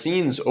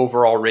behind-the-scenes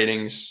overall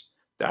ratings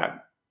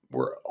that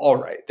were all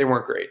right, they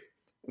weren't great,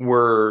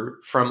 were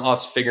from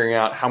us figuring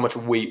out how much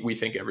weight we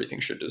think everything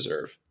should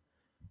deserve.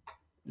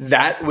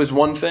 That was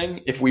one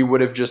thing. If we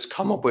would have just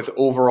come up with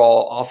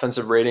overall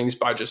offensive ratings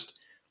by just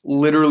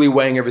literally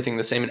weighing everything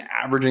the same and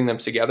averaging them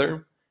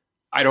together,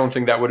 I don't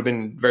think that would have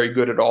been very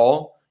good at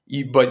all.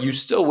 But you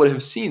still would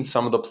have seen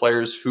some of the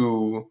players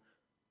who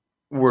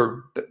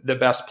were the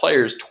best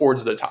players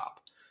towards the top.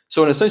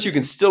 So in a sense, you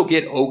can still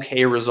get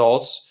okay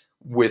results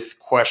with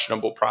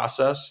questionable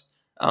process,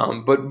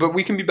 but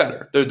we can be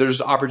better.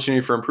 There's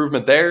opportunity for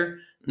improvement there.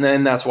 And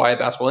then that's why at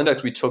BBall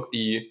Index, we took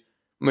the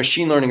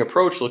machine learning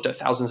approach, looked at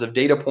thousands of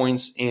data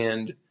points,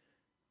 and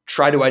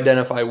try to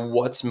identify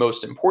what's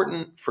most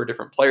important for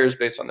different players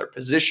based on their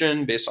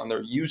position, based on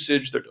their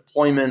usage, their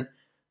deployment,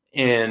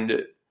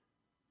 and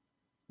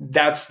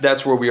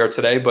that's where we are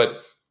today.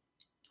 But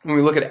when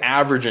we look at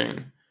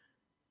averaging,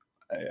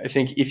 I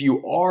think if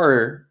you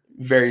are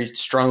very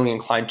strongly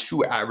inclined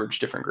to average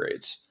different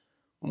grades,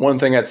 one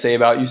thing I'd say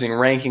about using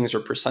rankings or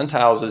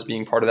percentiles as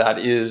being part of that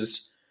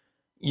is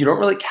you don't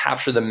really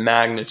capture the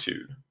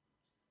magnitude.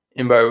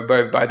 And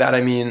by that,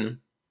 I mean,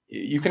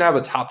 you can have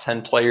a top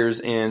 10 players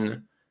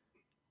in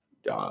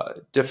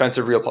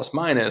defensive real plus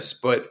minus,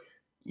 but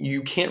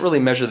you can't really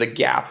measure the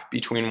gap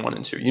between 1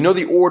 and 2. You know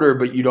the order,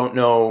 but you don't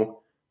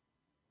know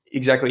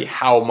exactly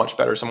how much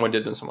better someone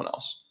did than someone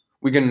else.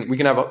 We can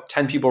have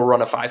 10 people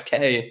run a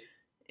 5K,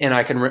 and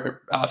I can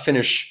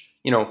finish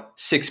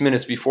 6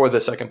 minutes before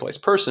the second place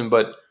person.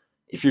 But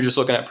if you're just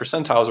looking at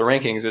percentiles or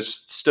rankings,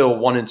 it's still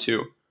 1 and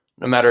 2,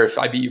 no matter if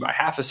I beat you by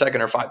half a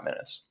second or 5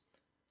 minutes.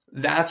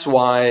 That's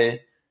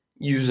why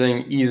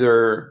using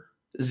either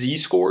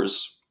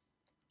z-scores,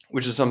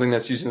 which is something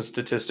that's used in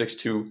statistics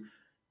to,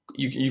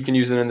 you can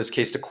use it in this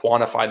case to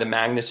quantify the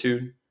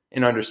magnitude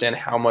and understand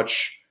how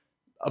much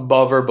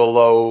above or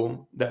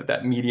below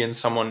that median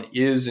someone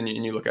is, and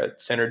you look at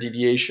standard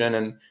deviation,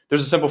 and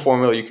there's a simple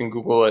formula, you can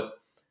Google it.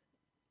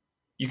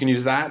 You can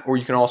use that, or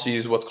you can also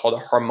use what's called a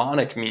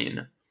harmonic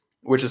mean,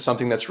 which is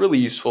something that's really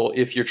useful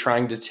if you're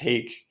trying to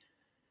take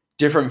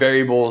different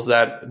variables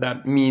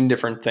that mean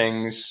different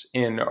things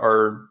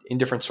are in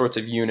different sorts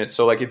of units.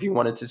 So like if you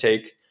wanted to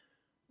take,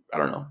 I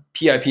don't know,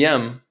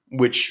 PIPM,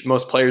 which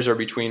most players are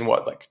between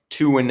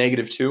 2 and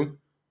 -2.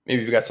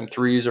 Maybe you've got some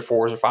 3s or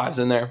 4s or 5s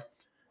in there.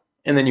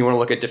 And then you want to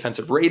look at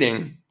defensive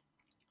rating,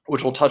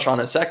 which we'll touch on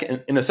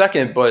in a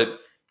second, but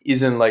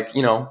is in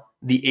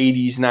the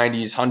 80s,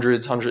 90s,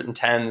 100s,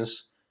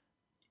 110s.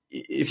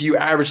 If you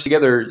average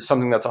together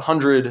something that's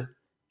 100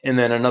 and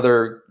then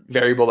another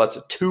variable that's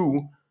a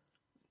 2,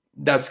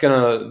 that's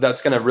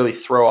gonna really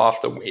throw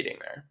off the weighting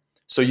there.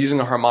 So using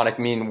a harmonic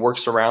mean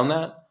works around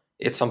that.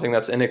 It's something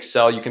that's in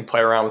Excel. You can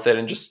play around with it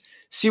and just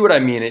see what I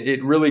mean.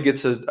 It really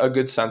gets a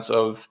good sense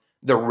of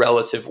the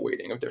relative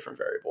weighting of different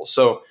variables.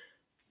 So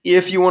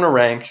if you want to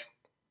rank,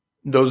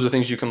 those are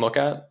things you can look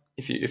at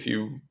if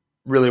you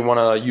really want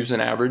to use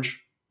an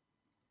average.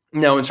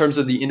 Now, in terms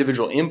of the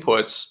individual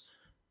inputs,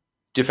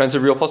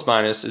 defensive real plus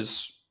minus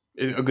is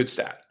a good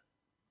stat.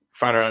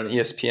 Find it on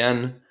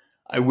ESPN.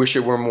 I wish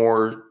it were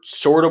more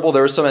sortable.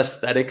 There are some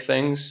aesthetic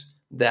things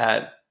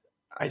that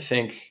I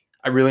think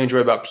I really enjoy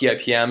about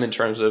PIPM in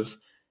terms of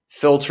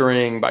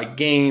filtering by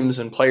games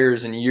and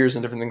players and years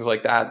and different things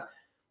like that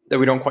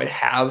we don't quite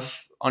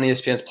have on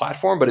ESPN's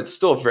platform, but it's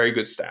still a very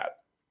good stat.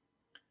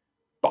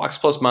 Box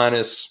plus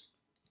minus,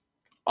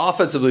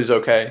 offensively is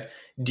okay.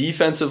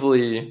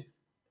 Defensively,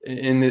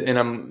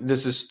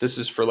 this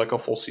is for like a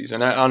full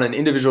season. On an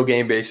individual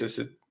game basis,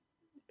 it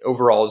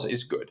overall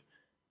is good.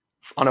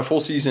 On a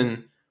full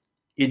season,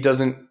 it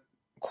doesn't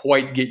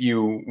quite get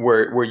you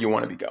where you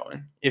want to be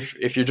going.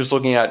 If you're just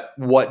looking at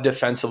what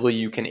defensively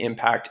you can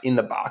impact in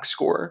the box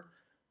score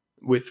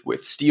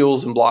with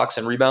steals and blocks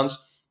and rebounds,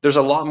 there's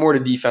a lot more to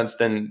defense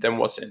than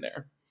what's in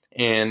there.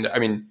 And I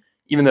mean,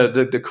 even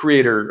the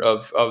creator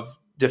of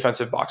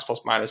defensive box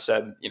plus minus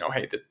said,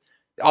 hey, the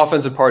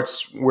offensive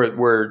parts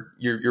where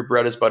your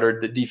bread is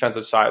buttered, the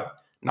defensive side,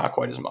 not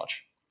quite as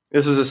much.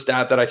 This is a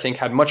stat that I think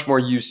had much more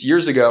use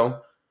years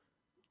ago.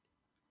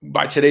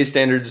 By today's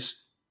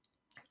standards,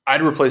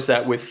 I'd replace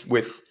that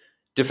with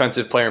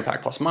defensive player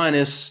impact plus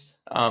minus,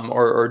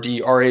 or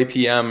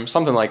DRAPM,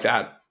 something like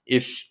that.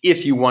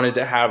 If you wanted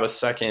to have a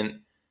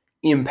second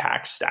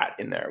impact stat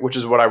in there, which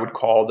is what I would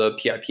call the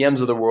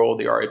PIPMs of the world,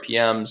 the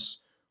RAPMs,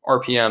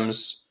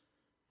 RPMs,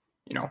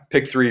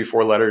 pick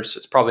 3-4 letters.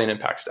 It's probably an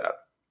impact stat.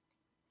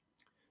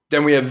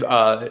 Then we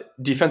have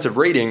defensive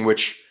rating,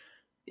 which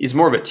is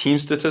more of a team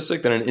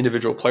statistic than an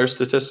individual player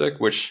statistic,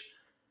 which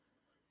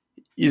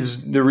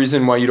is the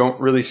reason why you don't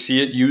really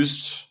see it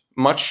used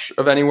much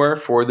of anywhere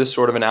for this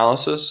sort of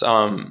analysis.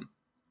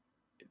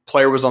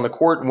 Player was on the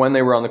court. When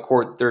they were on the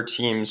court, their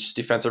team's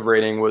defensive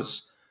rating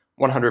was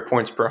 100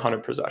 points per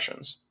 100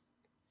 possessions.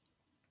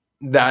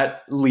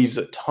 That leaves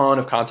a ton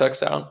of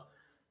context out.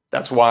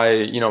 That's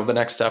why, the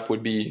next step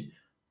would be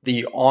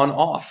the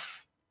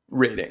on-off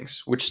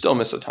ratings, which still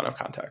miss a ton of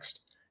context.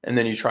 And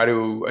then you try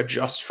to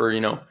adjust for,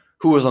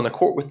 who was on the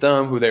court with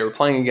them, who they were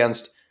playing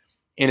against.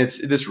 And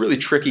it's this really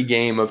tricky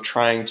game of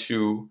trying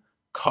to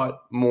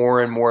cut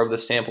more and more of the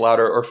sample out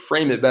or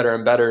frame it better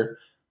and better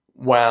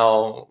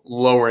while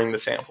lowering the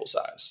sample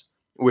size,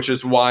 which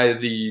is why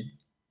the,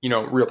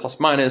 real plus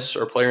minus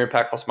or player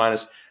impact plus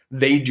minus,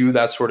 they do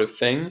that sort of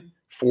thing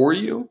for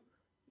you.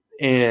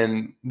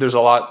 And there's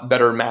a lot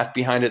better math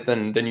behind it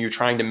than you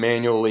trying to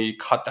manually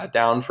cut that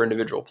down for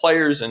individual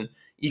players and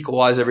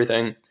equalize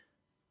everything.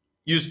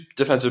 Use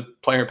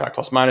defensive player impact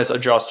plus minus,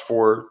 adjust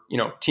for,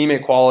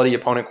 teammate quality,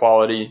 opponent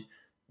quality,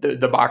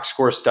 the box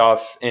score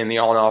stuff, and the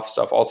on-off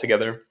stuff all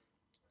together.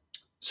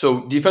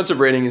 So defensive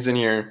rating is in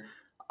here.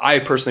 I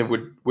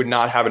personally would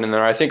not have it in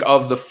there. I think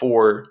of the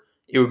 4,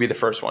 it would be the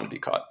first one to be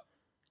cut.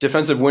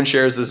 Defensive win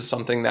shares, this is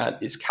something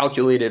that is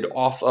calculated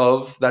off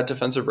of that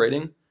defensive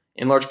rating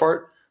in large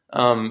part.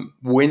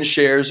 Win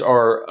shares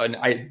are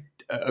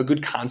a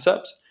good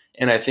concept,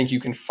 And I think you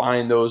can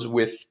find those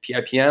with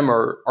PIPM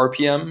or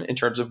RPM in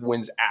terms of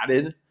wins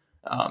added.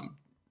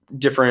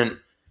 Different.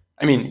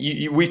 I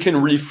mean, we can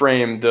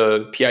reframe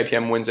the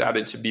PIPM wins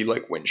added to be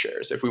like win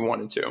shares if we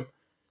wanted to.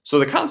 So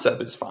the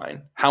concept is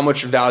fine. How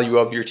much value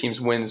of your team's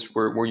wins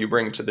were you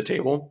bringing to the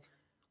table?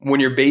 When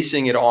you're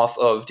basing it off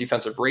of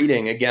defensive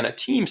rating, again, a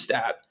team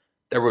stat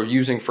that we're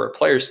using for a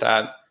player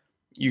stat,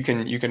 you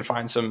can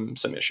find some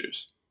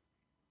issues.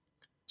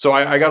 So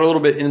I got a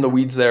little bit in the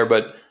weeds there,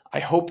 but I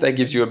hope that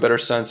gives you a better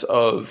sense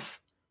of,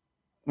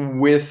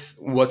 with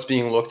what's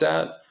being looked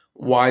at,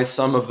 why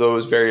some of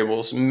those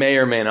variables may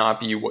or may not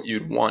be what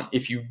you'd want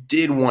if you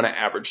did want to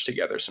average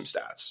together some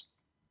stats.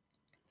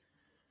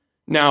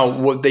 Now,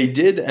 what they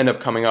did end up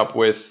coming up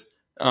with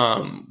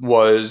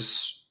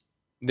was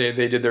they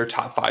did their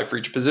top 5 for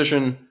each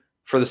position.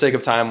 For the sake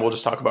of time, we'll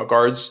just talk about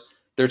guards.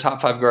 Their top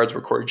 5 guards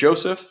were Corey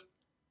Joseph,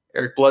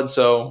 Eric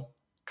Bledsoe,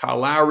 Kyle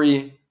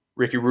Lowry,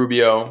 Ricky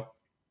Rubio,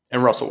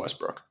 and Russell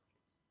Westbrook.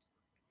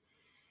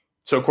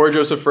 So Corey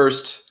Joseph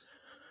first.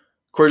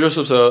 Corey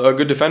Joseph's a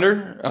good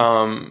defender.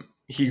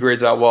 He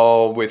grades out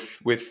well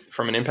with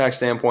from an impact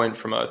standpoint,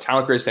 from a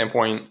talent grade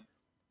standpoint.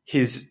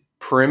 His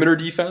perimeter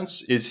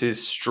defense is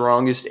his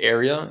strongest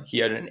area. He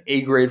had an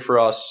A grade for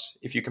us.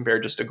 If you compare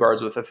just to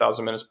guards with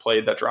 1,000 minutes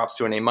played, that drops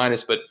to an A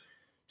minus, but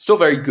still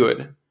very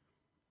good.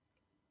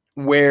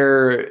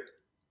 Where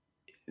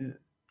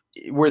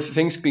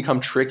things become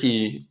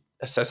tricky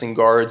assessing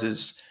guards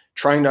is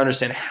trying to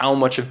understand how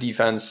much of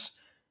defense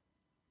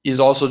is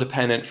also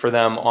dependent for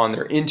them on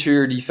their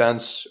interior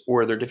defense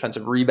or their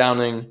defensive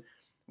rebounding,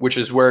 which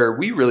is where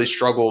we really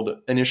struggled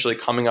initially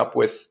coming up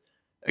with,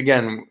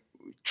 again,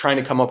 trying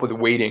to come up with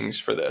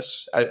weightings for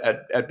this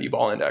at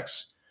BBall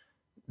Index.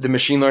 The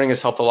machine learning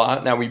has helped a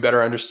lot. Now we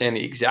better understand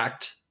the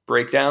exact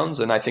breakdowns,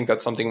 and I think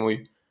that's something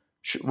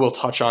we'll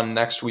touch on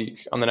next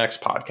week on the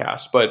next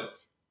podcast. But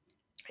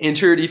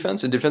interior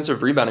defense and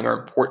defensive rebounding are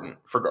important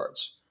for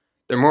guards.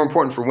 They're more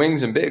important for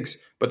wings and bigs,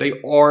 but they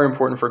are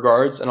important for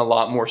guards, and a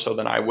lot more so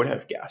than I would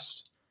have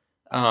guessed.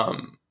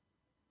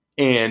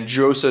 And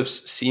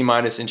Joseph's C-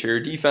 interior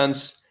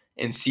defense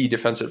and C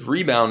defensive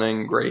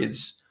rebounding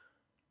grades,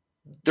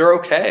 they're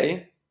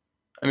okay.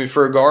 I mean,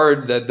 for a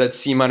guard, that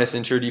C-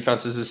 interior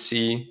defense is a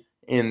C,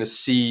 and the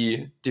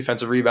C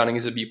defensive rebounding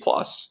is a B+,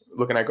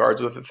 looking at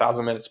guards with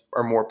 1,000 minutes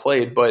or more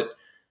played, but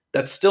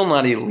that's still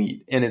not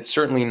elite, and it's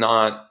certainly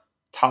not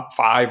top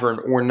 5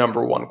 or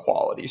number 1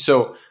 quality.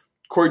 So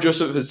Corey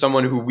Joseph is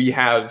someone who we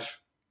have,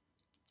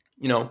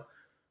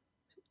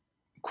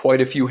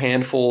 quite a few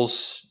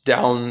handfuls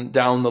down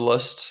the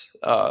list.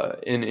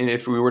 And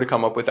if we were to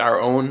come up with our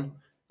own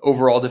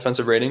overall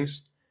defensive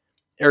ratings,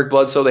 Eric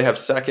Bledsoe they have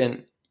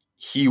second.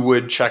 He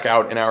would check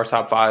out in our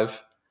top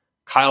 5.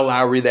 Kyle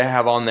Lowry they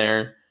have on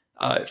there.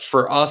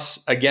 For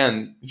us,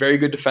 again, very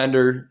good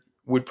defender,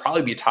 would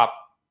probably be top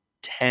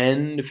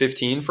 10 to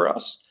 15 for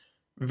us.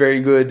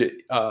 Very good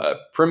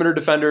perimeter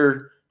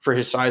defender. For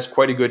his size,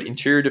 quite a good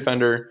interior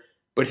defender,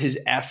 but his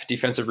F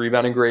defensive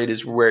rebounding grade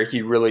is where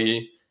he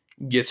really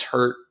gets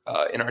hurt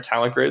in our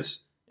talent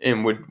grades,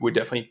 and would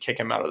definitely kick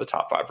him out of the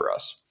top 5 for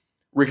us.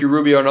 Ricky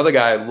Rubio, another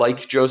guy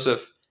like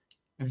Joseph,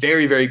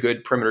 very, very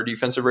good perimeter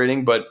defensive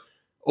rating, but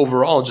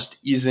overall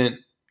just isn't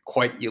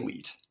quite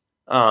elite.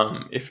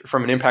 If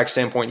from an impact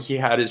standpoint, he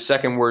had his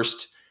second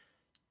worst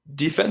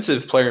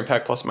defensive player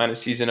impact plus minus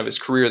season of his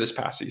career this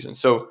past season.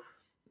 So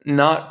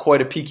not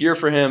quite a peak year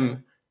for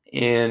him.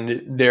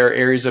 And there are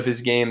areas of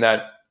his game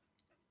that,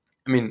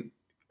 I mean,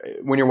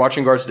 when you're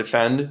watching guards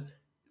defend,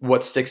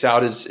 what sticks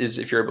out is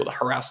if you're able to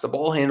harass the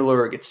ball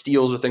handler or get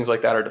steals or things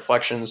like that or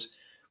deflections.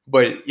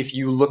 But if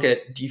you look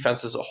at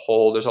defense as a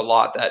whole, there's a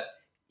lot that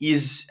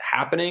is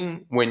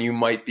happening when you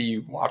might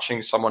be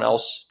watching someone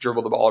else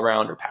dribble the ball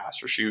around or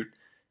pass or shoot.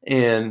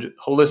 And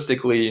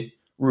holistically,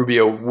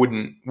 Rubio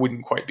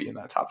wouldn't quite be in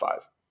that top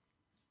 5.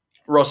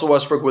 Russell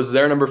Westbrook was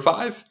their number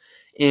 5.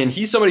 And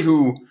he's somebody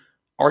who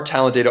our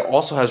talent data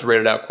also has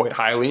rated out quite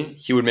highly.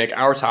 He would make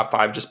our top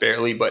 5 just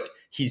barely, but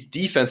his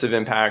defensive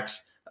impact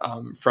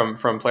from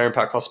player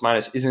impact plus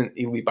minus isn't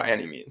elite by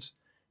any means.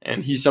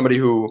 And he's somebody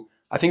who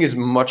I think is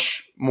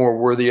much more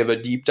worthy of a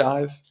deep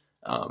dive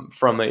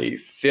from a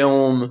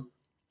film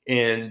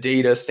and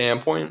data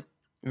standpoint.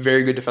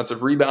 Very good defensive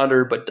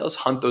rebounder, but does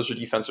hunt those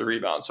defensive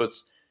rebounds. So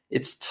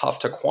it's tough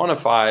to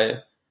quantify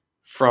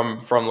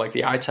from like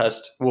the eye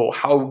test. Well,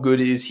 how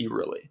good is he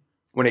really?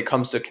 When it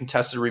comes to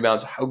contested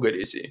rebounds, how good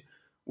is he?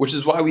 Which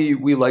is why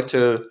we like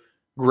to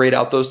grade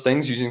out those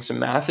things using some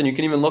math. And you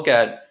can even look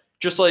at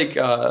just like,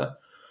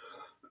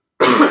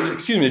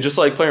 just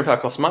like player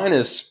impact plus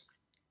minus,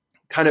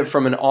 kind of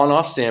from an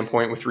on-off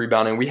standpoint with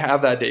rebounding, we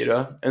have that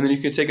data. And then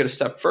you can take it a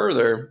step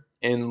further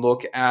and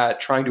look at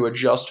trying to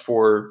adjust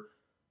for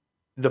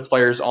the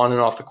players on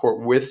and off the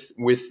court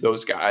with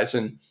those guys.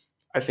 And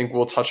I think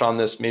we'll touch on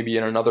this maybe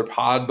in another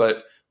pod,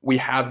 but we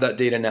have that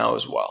data now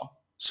as well.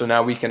 So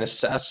now we can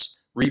assess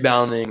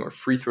rebounding or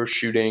free throw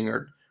shooting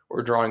or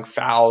drawing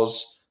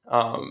fouls,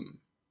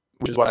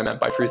 which is what I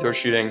meant by free throw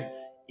shooting,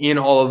 in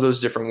all of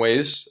those different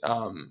ways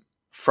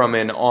from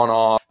an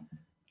on-off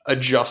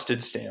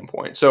adjusted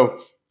standpoint.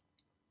 So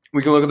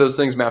We can look at those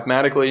things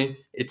mathematically.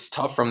 It's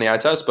tough from the eye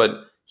test, but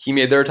he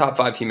made their top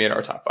 5. He made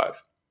our top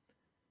 5.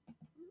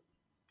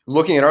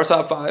 Looking at our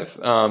top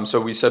 5, so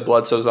we said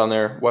Bledsoe's on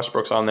there,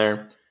 Westbrook's on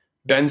there.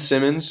 Ben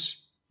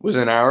Simmons was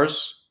in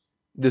ours.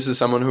 This is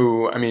someone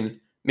who, I mean,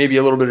 maybe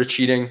a little bit of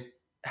cheating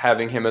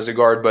having him as a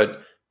guard,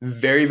 but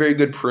very, very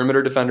good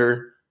perimeter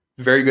defender,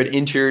 very good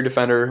interior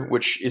defender,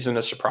 which isn't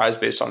a surprise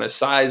based on his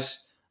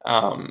size.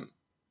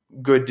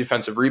 Good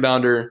defensive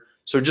rebounder.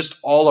 So just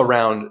all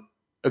around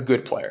a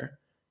good player.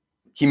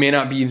 He may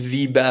not be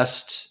the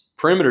best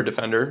perimeter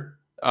defender,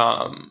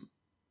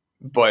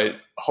 but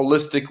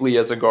holistically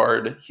as a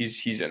guard,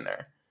 he's in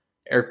there.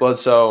 Eric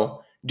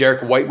Bledsoe,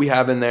 Derek White we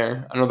have in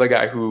there. Another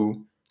guy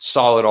who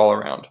solid all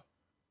around.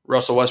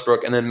 Russell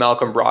Westbrook, and then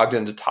Malcolm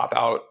Brogdon to top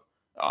out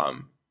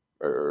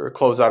or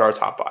close out our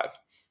top 5.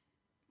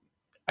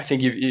 I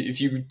think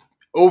if you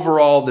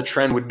overall the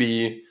trend would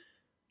be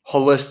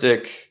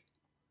holistic,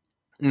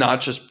 not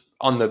just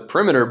on the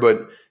perimeter,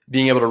 but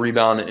being able to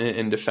rebound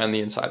and defend the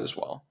inside as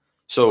well.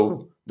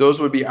 So those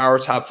would be our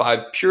top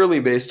 5 purely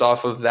based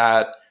off of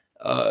that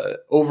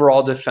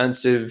overall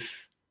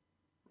defensive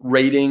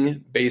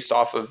rating based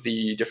off of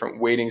the different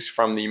weightings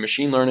from the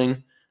machine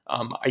learning.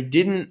 I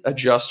didn't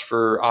adjust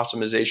for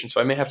optimization, so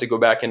I may have to go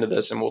back into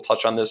this, and we'll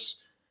touch on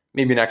this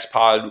maybe next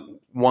pod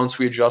once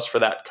we adjust for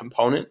that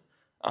component,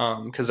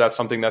 because that's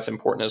something that's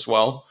important as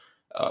well.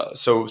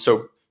 So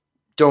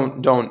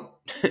don't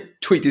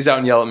tweet these out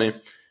and yell at me.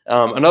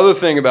 Another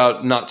thing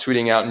about not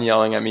tweeting out and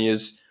yelling at me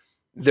is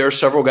there are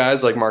several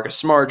guys like Marcus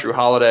Smart, Drew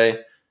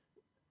Holiday.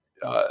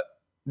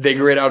 They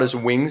grade out as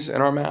wings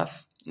in our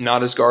math,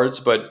 not as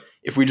guards. But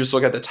if we just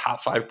look at the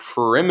top 5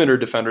 perimeter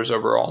defenders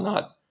overall,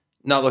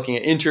 not looking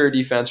at interior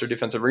defense or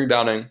defensive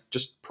rebounding,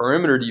 just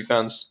perimeter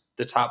defense,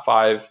 the top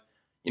 5,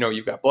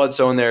 you've got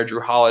Bledsoe in there,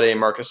 Drew Holiday,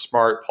 Marcus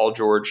Smart, Paul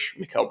George,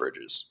 Mikal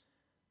Bridges.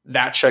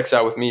 That checks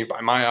out with me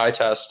by my eye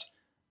test.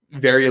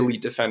 Very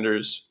elite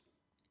defenders.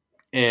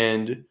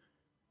 And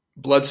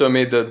Bledsoe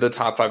made the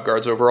top 5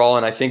 guards overall.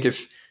 And I think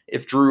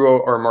if Drew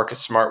or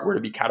Marcus Smart were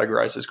to be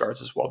categorized as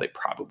guards as well, they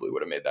probably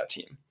would have made that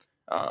team.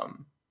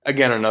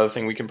 Again, another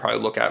thing we can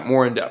probably look at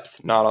more in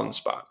depth, not on the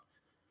spot.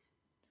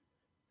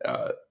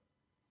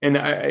 And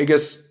I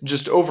guess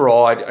just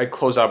overall, I'd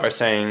close out by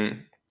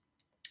saying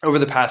over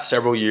the past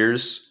several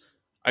years,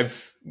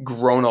 I've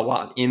grown a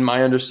lot in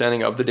my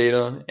understanding of the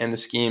data and the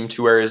scheme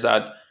to areas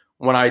that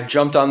when I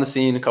jumped on the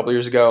scene a couple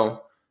years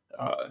ago,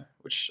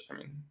 which, I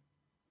mean,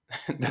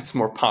 that's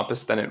more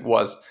pompous than it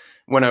was.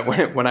 When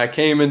I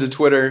came into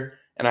Twitter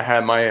and I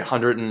had my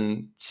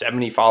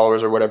 170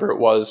 followers or whatever it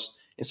was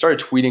and started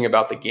tweeting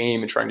about the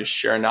game and trying to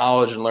share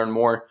knowledge and learn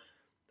more,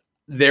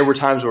 there were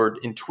times where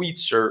in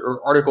tweets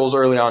or articles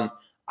early on,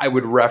 I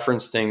would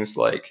reference things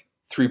like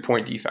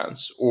 3-point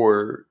defense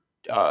or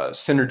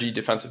synergy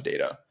defensive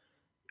data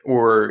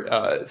or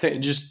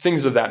just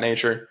things of that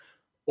nature.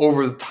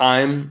 Over the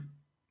time,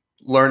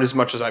 learned as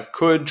much as I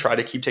could, try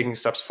to keep taking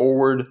steps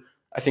forward.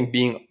 I think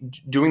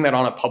doing that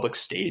on a public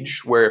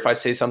stage where if I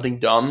say something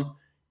dumb,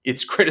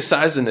 it's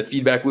criticized and the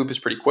feedback loop is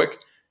pretty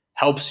quick,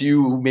 helps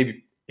you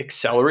maybe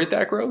accelerate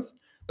that growth.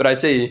 But I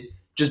say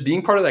just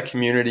being part of that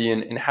community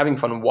and having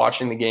fun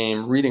watching the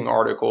game, reading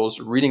articles,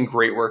 reading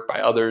great work by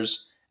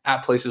others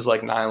at places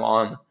like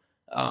Nylon.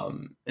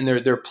 And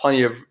there are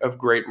plenty of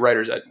great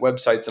writers at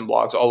websites and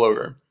blogs all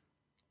over.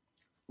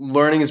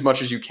 Learning as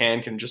much as you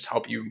can just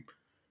help you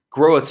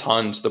grow a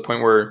ton to the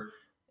point where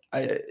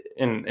I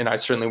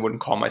certainly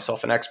wouldn't call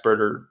myself an expert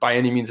or by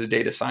any means a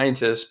data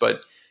scientist,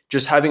 but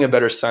just having a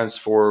better sense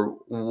for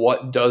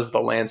what does the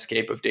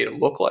landscape of data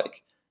look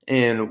like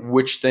and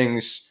which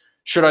things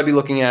should I be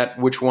looking at,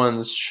 which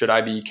ones should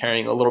I be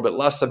caring a little bit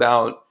less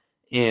about.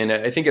 And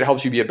I think it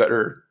helps you be a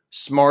better,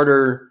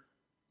 smarter,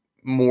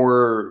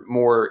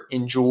 more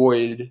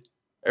enjoyed,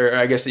 or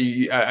I guess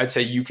I'd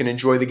say you can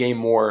enjoy the game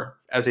more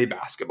as a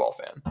basketball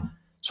fan.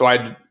 So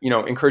I'd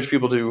encourage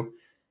people to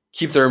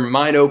keep their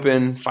mind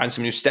open, find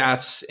some new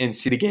stats, and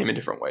see the game in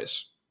different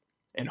ways.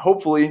 And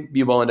hopefully,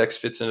 BBall Index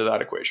fits into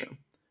that equation.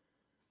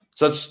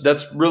 So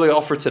that's really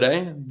all for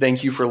today.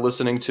 Thank you for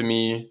listening to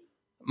me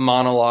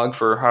monologue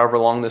for however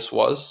long this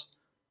was.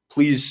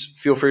 Please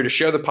feel free to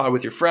share the pod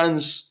with your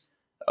friends.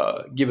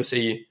 Give us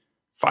a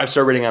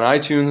 5-star rating on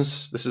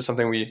iTunes. This is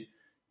something we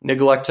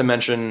neglect to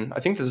mention. I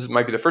think this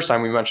might be the first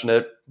time we mentioned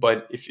it,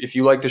 but if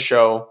you like the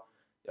show,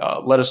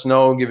 let us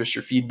know. Give us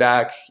your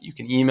feedback. You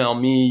can email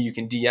me. You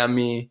can DM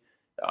me,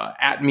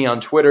 at me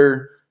on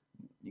Twitter.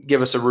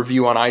 Give us a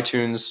review on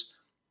iTunes.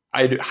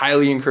 I'd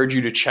highly encourage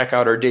you to check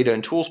out our data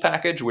and tools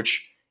package,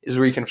 which is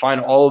where you can find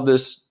all of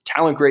this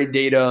talent grade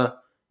data,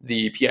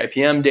 the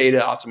PIPM data,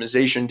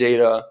 optimization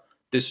data,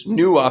 this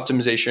new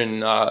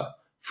optimization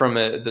from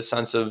the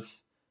sense of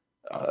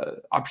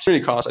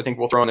opportunity cost, I think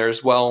we'll throw in there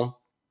as well.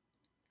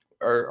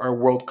 Our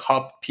World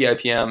Cup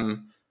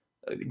PIPM,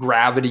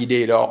 gravity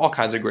data, all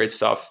kinds of great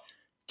stuff.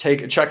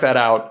 Check that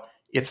out.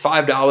 It's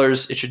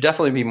 $5. It should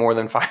definitely be more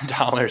than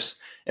 $5.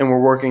 And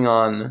we're working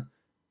on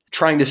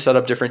trying to set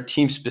up different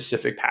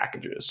team-specific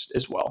packages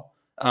as well.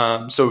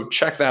 So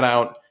check that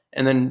out.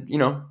 And then,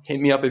 hit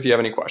me up if you have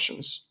any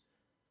questions.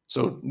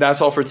 So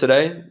that's all for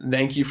today.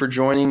 Thank you for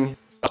joining me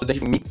on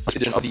this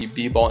edition of the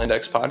BBall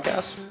Index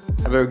podcast.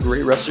 Have a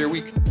great rest of your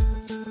week.